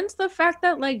reference the fact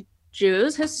that like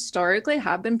Jews historically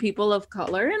have been people of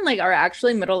color and like are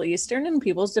actually Middle Eastern, and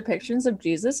people's depictions of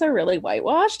Jesus are really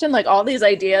whitewashed, and like all these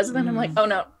ideas, and then I'm like, oh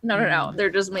no, they're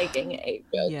just making a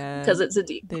joke because it's a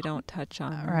deep. They don't touch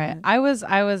on right. I was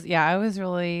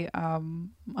really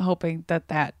hoping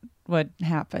that would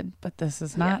happen, but this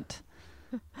is not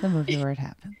the movie where it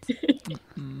happens.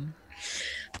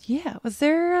 Yeah. Is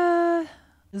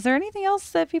there anything else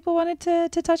that people wanted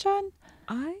to touch on?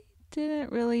 I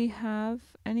didn't really have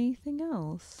anything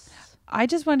else. I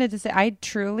just wanted to say I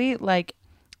truly I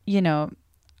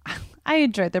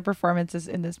enjoyed the performances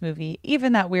in this movie,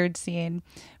 even that weird scene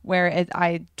where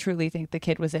I truly think the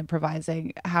kid was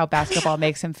improvising how basketball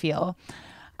makes him feel.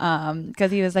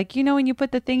 Because he was like, when you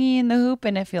put the thingy in the hoop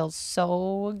and it feels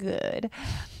so good.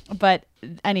 But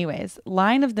anyways,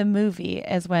 line of the movie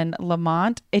is when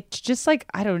Lamont, it's just like,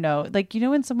 I don't know, like,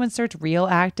 when someone starts real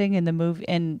acting in the movie,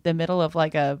 in the middle of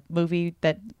like a movie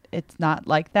that it's not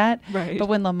like that. Right. But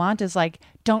when Lamont is like,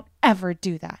 don't ever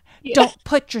do that. Yeah. Don't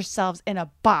put yourselves in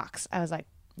a box. I was like,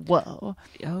 whoa.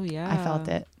 Oh yeah. I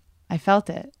felt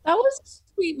it. That was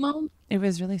a sweet moment. It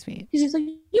was really sweet. He's like,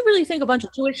 you really think a bunch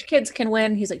of Jewish kids can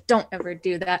win? He's like, don't ever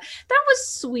do that. That was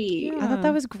sweet. Yeah. I thought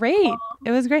that was great. Aww.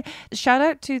 It was great. Shout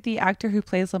out to the actor who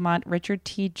plays Lamont, Richard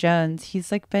T. Jones.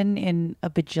 He's like been in a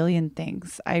bajillion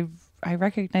things. I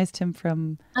recognized him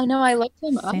from I know, I looked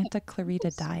him up. Santa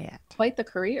Clarita Diet. Quite the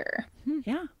career.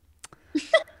 Yeah.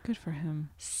 Good for him.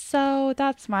 So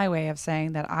that's my way of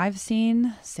saying that I've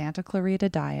seen Santa Clarita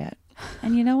Diet.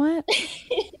 And you know what?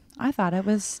 I thought it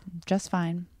was just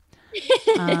fine.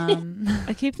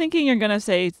 I keep thinking you're gonna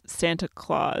say Santa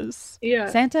Claus. Yeah.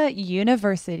 Santa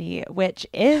University, which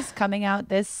is coming out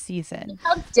this season.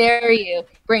 How dare you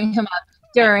bring him up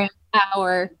during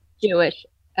our Jewish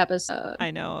episode?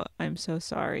 I know. I'm so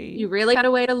sorry. You really got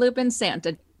a way to loop in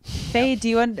Santa. Faye, do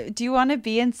you want to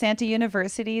be in Santa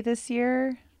University this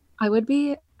year? I would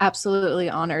be absolutely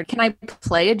honored. Can I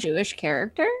play a Jewish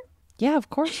character? Yeah, of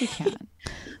course you can.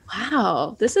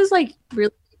 Wow, this is like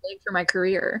really big for my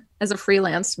career as a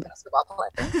freelance basketball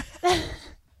player.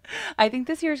 I think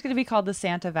this year is going to be called the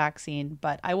Santa vaccine,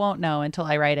 but I won't know until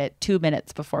I write it 2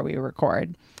 minutes before we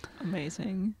record.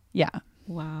 Amazing. Yeah.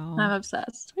 Wow. I'm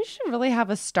obsessed. We should really have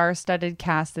a star-studded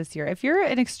cast this year. If you're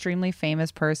an extremely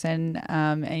famous person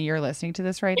and you're listening to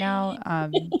this right now,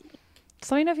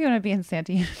 So let me know if you want to be in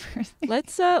Santa University.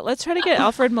 Let's try to get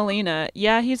Alfred Molina.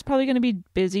 Yeah, he's probably going to be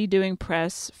busy doing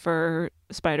press for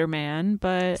Spider-Man,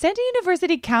 but Santa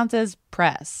University counts as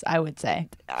press, I would say.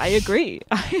 I agree.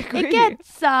 It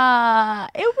gets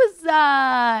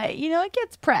it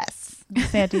gets press.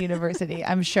 Santa University,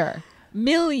 I'm sure.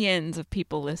 Millions of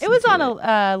people listen. It was to on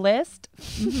a list.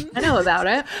 I know about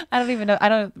it. I don't even know. I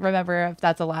don't remember if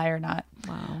that's a lie or not.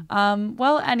 Wow.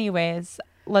 Well, anyways,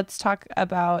 let's talk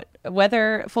about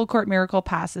whether Full Court Miracle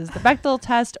passes the Bechdel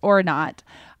test or not.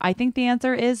 I think the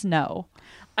answer is no.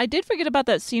 I did forget about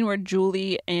that scene where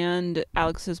Julie and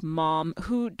Alex's mom,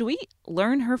 do we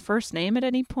learn her first name at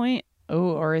any point?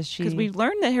 Oh, or is she? Because we've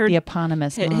learned that the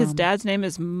eponymous mom. His dad's name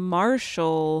is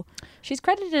Marshall. She's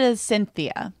credited as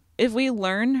Cynthia. If we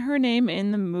learn her name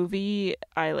in the movie,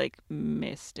 I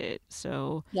missed it.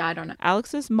 So yeah, I don't know.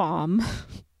 Alex's mom,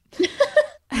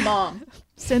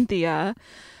 Cynthia,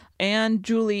 and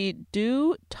Julie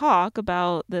do talk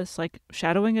about this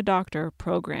shadowing a doctor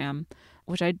program,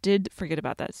 which I did forget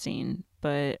about that scene.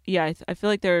 But yeah, I feel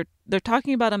like they're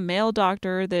talking about a male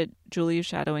doctor that Julie is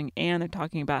shadowing, and they're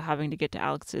talking about having to get to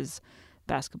Alex's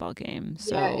basketball game.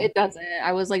 So yeah, it doesn't.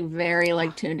 I was very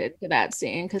tuned into that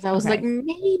scene because I was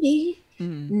maybe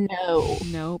no,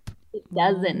 nope, it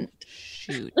doesn't.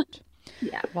 Shoot.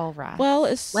 Yeah. Well, right. Well,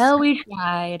 we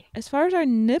tried. As far as our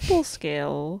nipple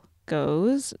scale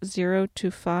goes, 0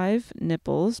 to 5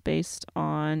 nipples based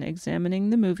on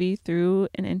examining the movie through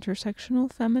an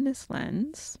intersectional feminist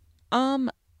lens.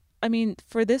 I mean,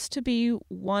 for this to be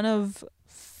one of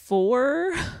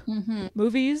 4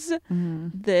 movies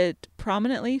that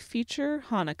prominently feature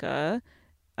Hanukkah.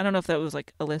 I don't know if that was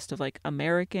a list of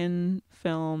American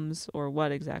films or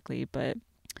what exactly, but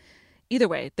either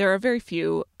way, there are very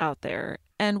few out there.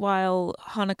 And while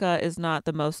Hanukkah is not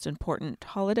the most important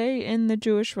holiday in the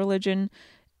Jewish religion,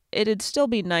 it'd still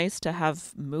be nice to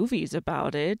have movies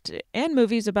about it and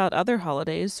movies about other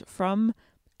holidays from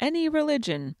any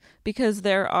religion, because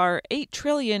there are 8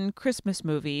 trillion Christmas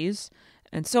movies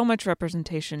and so much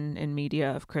representation in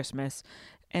media of Christmas,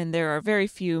 and there are very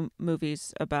few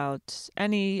movies about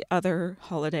any other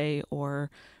holiday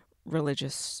or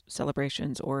religious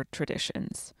celebrations or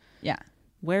traditions. Yeah.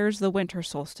 Where's the winter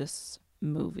solstice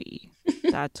movie?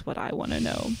 That's what I want to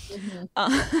know.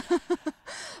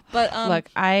 But look,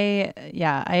 I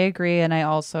agree, and I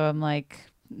also am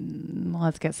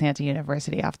let's get Santa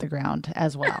University off the ground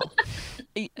as well.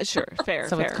 Sure, fair.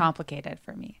 So it's complicated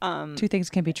for me. 2 things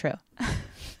can be true.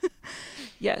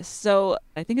 Yes, so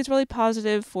I think it's really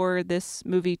positive for this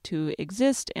movie to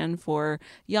exist and for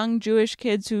young Jewish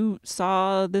kids who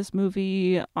saw this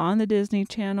movie on the Disney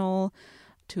Channel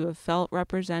to have felt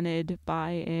represented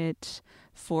by it,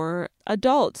 for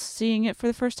adults seeing it for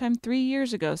the first time 3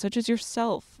 years ago, such as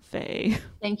yourself, Faye.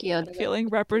 Thank you. Feeling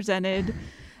represented.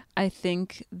 I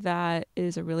think that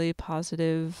is a really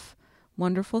positive,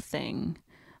 wonderful thing.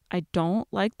 I don't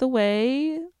like the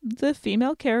way the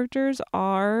female characters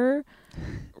are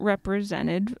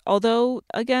represented. Although,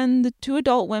 again, the 2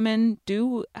 adult women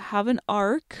do have an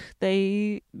arc.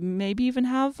 They maybe even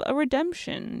have a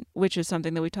redemption, which is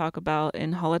something that we talk about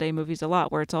in holiday movies a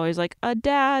lot, where it's always a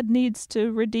dad needs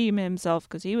to redeem himself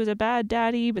because he was a bad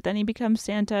daddy, but then he becomes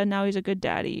Santa and now he's a good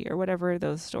daddy, or whatever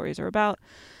those stories are about.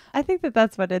 I think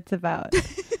that's what it's about.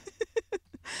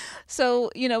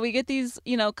 So, we get these,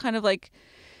 kind of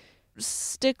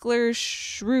stickler,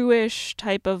 shrewish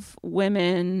type of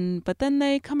women, but then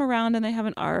they come around and they have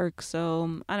an arc.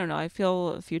 So I don't know. I feel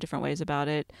a few different ways about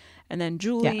it. And then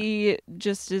Julie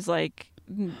just is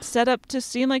set up to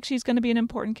seem like she's going to be an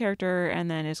important character,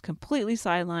 and then is completely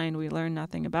sidelined. We learn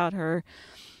nothing about her.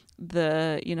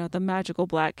 The magical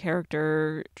black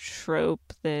character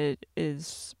trope that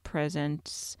is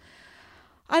present.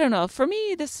 I don't know. For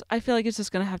me, I feel like it's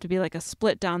just going to have to be a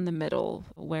split down the middle,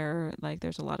 where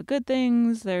there's a lot of good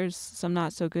things, there's some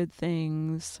not so good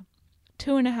things.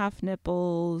 2.5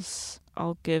 nipples.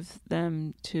 I'll give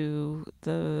them to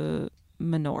the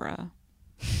menorah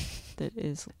that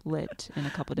is lit in a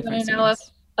couple different scenes. Want to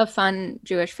know a fun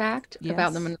Jewish fact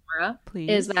about the menorah? Please.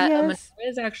 Is that a menorah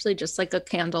is actually just like a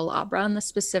candelabra, and the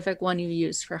specific one you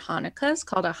use for Hanukkah is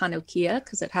called a Hanukkah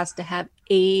because it has to have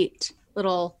 8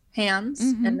 little hands,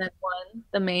 and then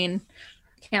the main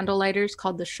candle lighter is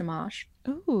called the shamash.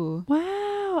 Ooh,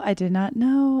 wow, I did not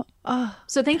know.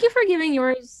 So thank you for giving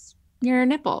yours your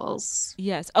nipples.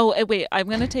 Yes. Oh, wait, I'm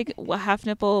gonna take a half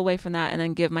nipple away from that and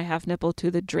then give my half nipple to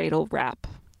the dreidel wrap.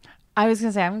 I was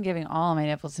gonna say I'm giving all my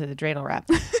nipples to the dreidel wrap.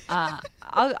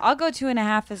 I'll go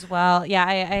 2.5 as well. Yeah,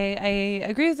 I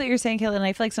agree with what you're saying, Caitlin.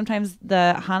 I feel like sometimes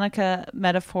the Hanukkah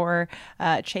metaphor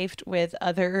chafed with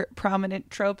other prominent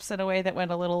tropes in a way that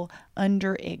went a little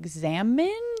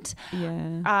under-examined.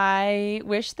 Yeah. I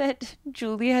wish that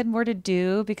Julia had more to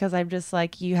do, because I'm just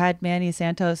like, you had Manny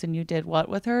Santos and you did what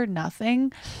with her?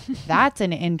 Nothing. That's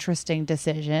an interesting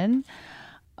decision.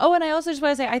 Oh, and I also just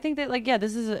want to say, I think that, like, yeah,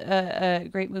 this is a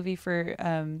great movie for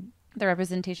the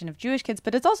representation of Jewish kids,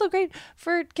 but it's also great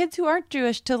for kids who aren't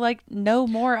Jewish to, like, know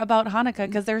more about Hanukkah,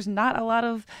 because there's not a lot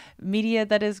of media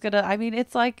that is gonna, I mean,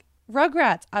 it's like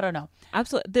Rugrats. I don't know.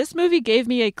 Absolutely. This movie gave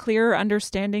me a clearer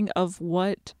understanding of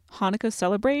what Hanukkah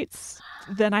celebrates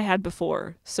than I had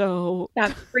before. So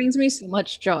that brings me so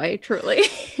much joy, truly.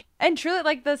 And truly,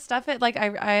 like, the stuff, the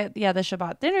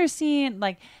Shabbat dinner scene,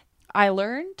 like, I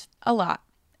learned a lot.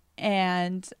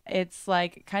 And it's,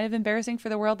 like, kind of embarrassing for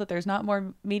the world that there's not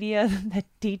more media that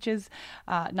teaches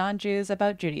non-Jews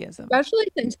about Judaism. Especially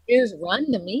since Jews run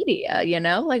the media, you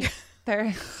know? Like,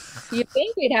 you'd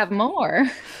think we'd have more.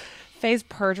 Faye's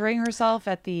perjuring herself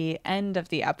at the end of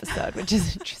the episode, which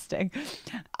is interesting.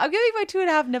 I'm giving my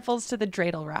 2.5 nipples to the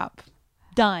dreidel wrap.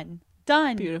 Done.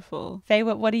 Beautiful. Faye,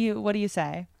 what do you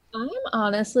say? I'm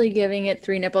honestly giving it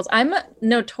 3 nipples. I'm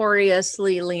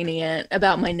notoriously lenient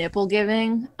about my nipple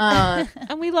giving. And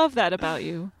we love that about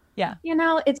you. Yeah. You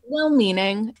know, it's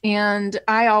well-meaning, and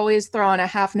I always throw on a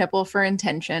half nipple for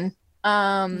intention.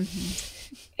 And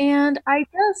I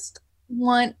just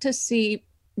want to see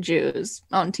Jews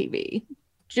on TV.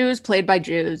 Jews played by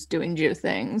Jews doing Jew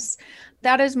things.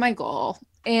 That is my goal.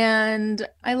 And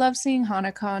I love seeing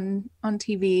Hanukkah on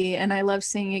TV, and I love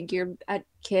seeing it geared at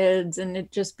kids, and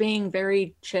it just being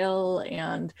very chill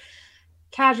and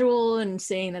casual, and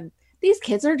seeing that these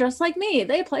kids are just like me.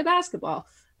 They play basketball.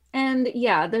 And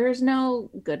yeah, there's no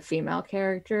good female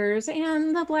characters,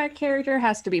 and the Black character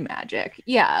has to be magic.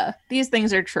 Yeah, these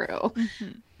things are true.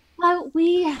 Mm-hmm. But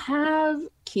we have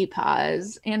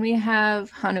kippahs, and we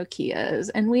have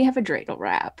Hanukkahs, and we have a dreidel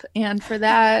wrap. And for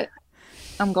that,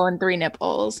 I'm going 3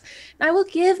 nipples. And I will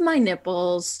give my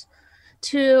nipples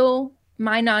to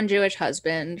my non-Jewish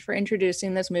husband for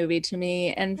introducing this movie to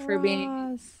me, and for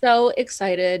being so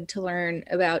excited to learn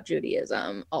about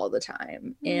Judaism all the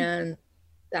time. And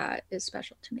that is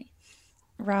special to me.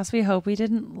 Ross, we hope we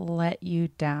didn't let you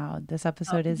down. This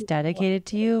episode is dedicated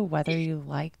to you, whether you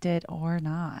liked it or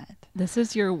not. This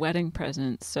is your wedding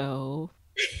present, so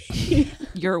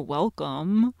you're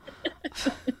welcome.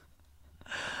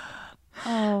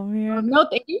 Oh, man. No,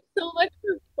 thank you so much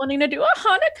for wanting to do a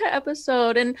Hanukkah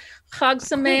episode, and Chag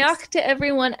Sameach to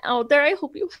everyone out there. I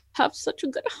hope you have such a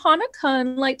good Hanukkah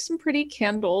and light some pretty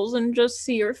candles and just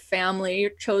see your family, your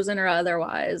chosen or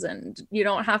otherwise, and you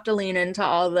don't have to lean into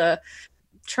all the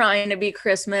trying to be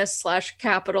Christmas /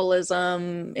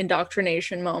 capitalism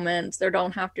indoctrination moments. There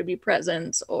don't have to be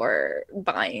presents or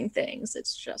buying things.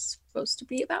 It's just supposed to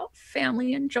be about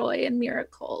family and joy and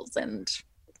miracles, and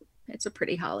it's a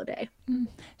pretty holiday.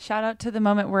 Shout out to the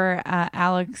moment where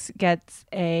Alex gets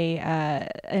an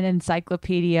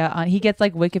encyclopedia on. He gets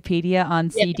like Wikipedia on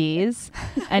CDs,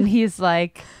 and he's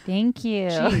like, "Thank you."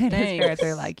 And his parents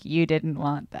are like, "You didn't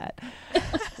want that."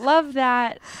 Love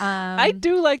that. I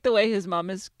do like the way his mom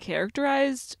is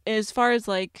characterized, as far as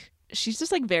like, she's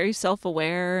just like very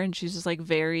self-aware, and she's just like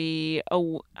very,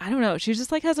 I don't know, she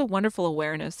just like has a wonderful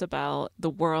awareness about the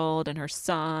world and her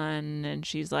son, and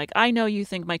she's like, I know you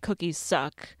think my cookies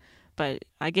suck, but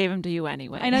I gave them to you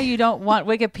anyway. I know you don't want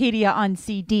Wikipedia on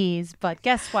CDs, but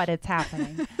guess what? It's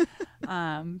happening.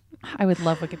 I would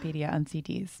love Wikipedia on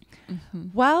CDs. Mm-hmm.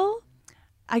 Well,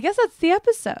 I guess that's the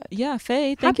episode. Yeah,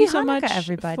 Faye, thank Happy you so Hanukkah, much,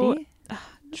 everybody.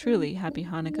 Truly, happy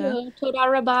Hanukkah. Toda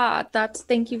rabah. That's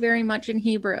thank you very much in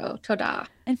Hebrew. Toda.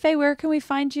 And Faye, where can we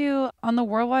find you on the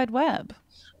World Wide Web?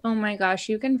 Oh my gosh,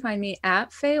 you can find me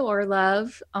at Faye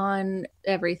Orlove on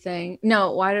everything.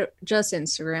 No, just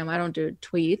Instagram. I don't do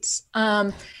tweets.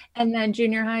 And then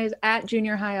Junior High is at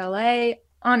Junior High LA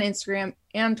on Instagram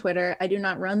and Twitter. I do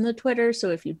not run the Twitter, so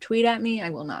if you tweet at me, I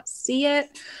will not see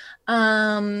it.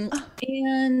 And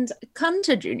come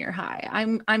to Junior High.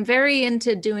 I'm very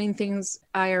into doing things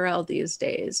IRL these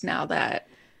days now that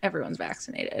everyone's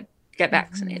vaccinated. Get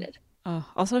vaccinated.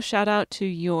 Also, shout out to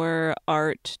your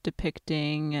art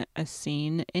depicting a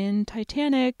scene in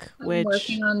Titanic, which I'm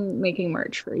working on making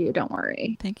merch for you. Don't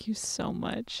worry. Thank you so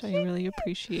much. I really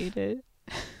appreciate it.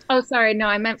 Oh, sorry. No,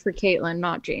 I meant for Caitlin,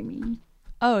 not Jamie.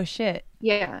 Oh, shit.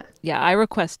 Yeah. Yeah, I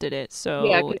requested it,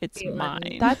 so it's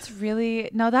mine. That's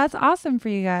that's awesome for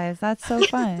you guys. That's so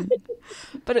fun.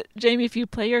 But Jamie, if you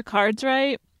play your cards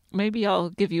right, maybe I'll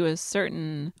give you a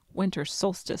certain winter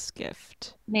solstice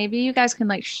gift. Maybe you guys can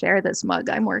like share this mug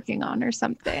I'm working on or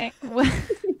something.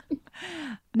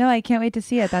 No, I can't wait to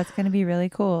see it. That's going to be really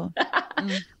cool.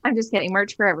 I'm just kidding.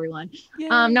 Merch for everyone.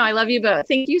 No, I love you both.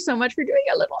 Thank you so much for doing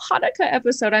a little Hanukkah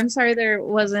episode. I'm sorry there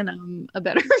wasn't a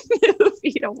better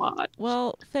movie to watch.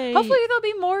 Well, Faye, hopefully there'll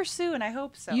be more soon. I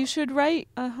hope so. You should write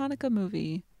a Hanukkah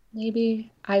movie.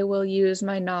 Maybe I will use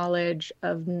my knowledge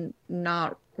of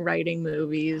not writing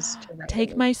movies to write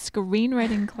Take my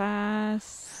screenwriting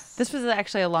class. This was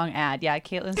actually a long ad. Yeah,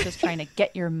 Caitlin's just trying to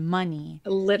get your money.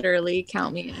 Literally,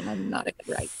 count me in. I'm not a good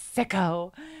writer.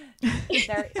 Sicko.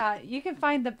 You can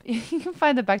find the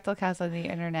Bechtelcast on the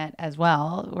internet as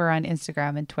well. We're on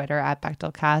Instagram and Twitter at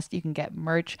Bechtelcast. You can get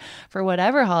merch for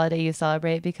whatever holiday you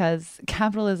celebrate because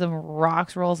capitalism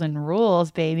rocks, rolls, and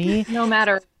rules, baby. No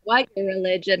matter what your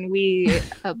religion, we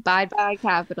abide by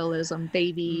capitalism,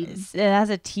 baby. That's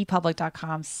at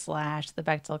tpublic.com/the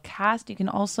Bechtelcast. You can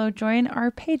also join our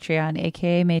Patreon,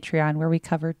 aka Matreon, where we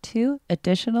cover 2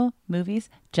 additional movies,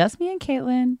 just me and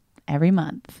Caitlin, every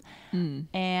month.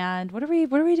 And what are we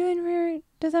doing for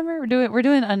December? We're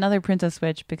doing another Princess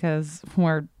Switch because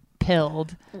we're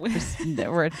pilled. We're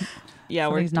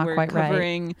not quite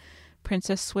covering right.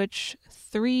 Princess Switch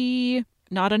 3.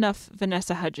 Not enough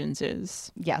Vanessa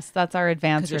Hudgenses. Yes, that's our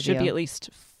advanced review. There should be at least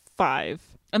 5.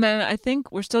 And then I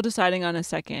think we're still deciding on a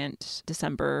second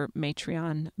December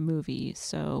Matreon movie.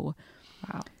 So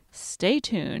wow. Stay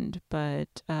tuned.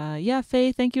 But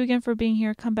Faye, thank you again for being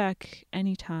here. Come back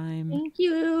anytime. Thank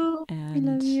you. And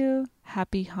I love you.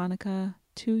 Happy Hanukkah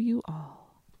to you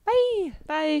all. Bye.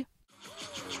 Bye.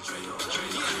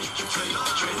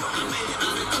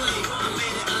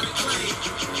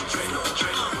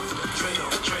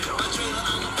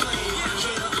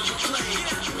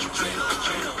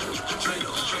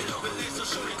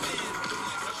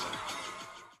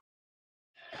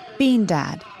 Bean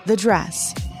Dad, The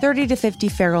Dress, 30 to 50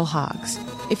 Feral Hogs.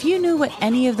 If you knew what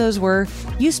any of those were,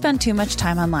 you spend too much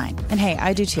time online. And hey,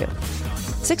 I do too.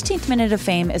 16th Minute of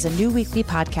Fame is a new weekly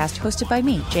podcast hosted by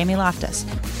me, Jamie Loftus.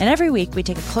 And every week we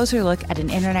take a closer look at an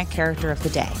internet character of the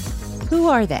day. Who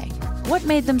are they? What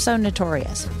made them so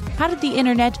notorious? How did the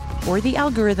internet or the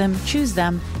algorithm choose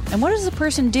them? And what does a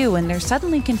person do when they're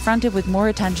suddenly confronted with more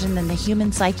attention than the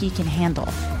human psyche can handle?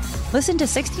 Listen to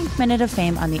 16th Minute of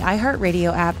Fame on the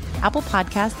iHeartRadio app, Apple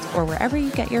Podcasts, or wherever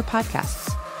you get your podcasts.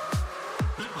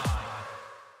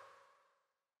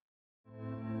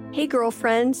 Hey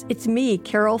girlfriends, it's me,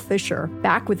 Carol Fisher,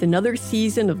 back with another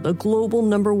season of the global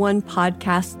 #1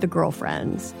 podcast, The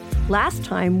Girlfriends. Last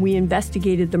time, we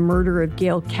investigated the murder of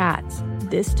Gail Katz.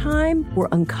 This time, we're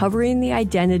uncovering the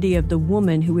identity of the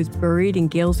woman who was buried in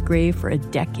Gail's grave for a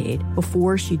decade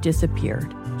before she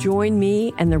disappeared. Join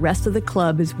me and the rest of the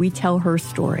club as we tell her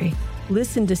story.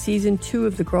 Listen to Season 2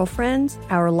 of The Girlfriends,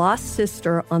 Our Lost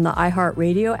Sister on the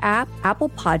iHeartRadio app, Apple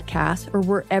Podcasts, or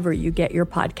wherever you get your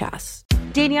podcasts.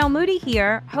 Danielle Moody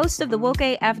here, host of the Woke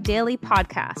AF Daily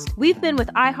podcast. We've been with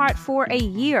iHeart for a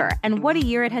year, and what a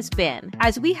year it has been.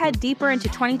 As we head deeper into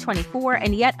 2024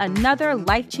 and yet another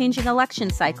life-changing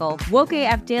election cycle, Woke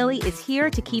AF Daily is here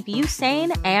to keep you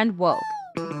sane and woke.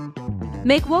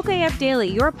 Make Woke AF Daily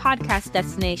your podcast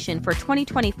destination for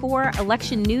 2024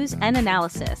 election news and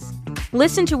analysis.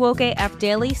 Listen to Woke AF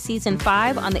Daily Season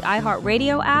 5 on the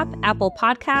iHeartRadio app, Apple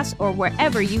Podcasts, or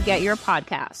wherever you get your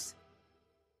podcasts.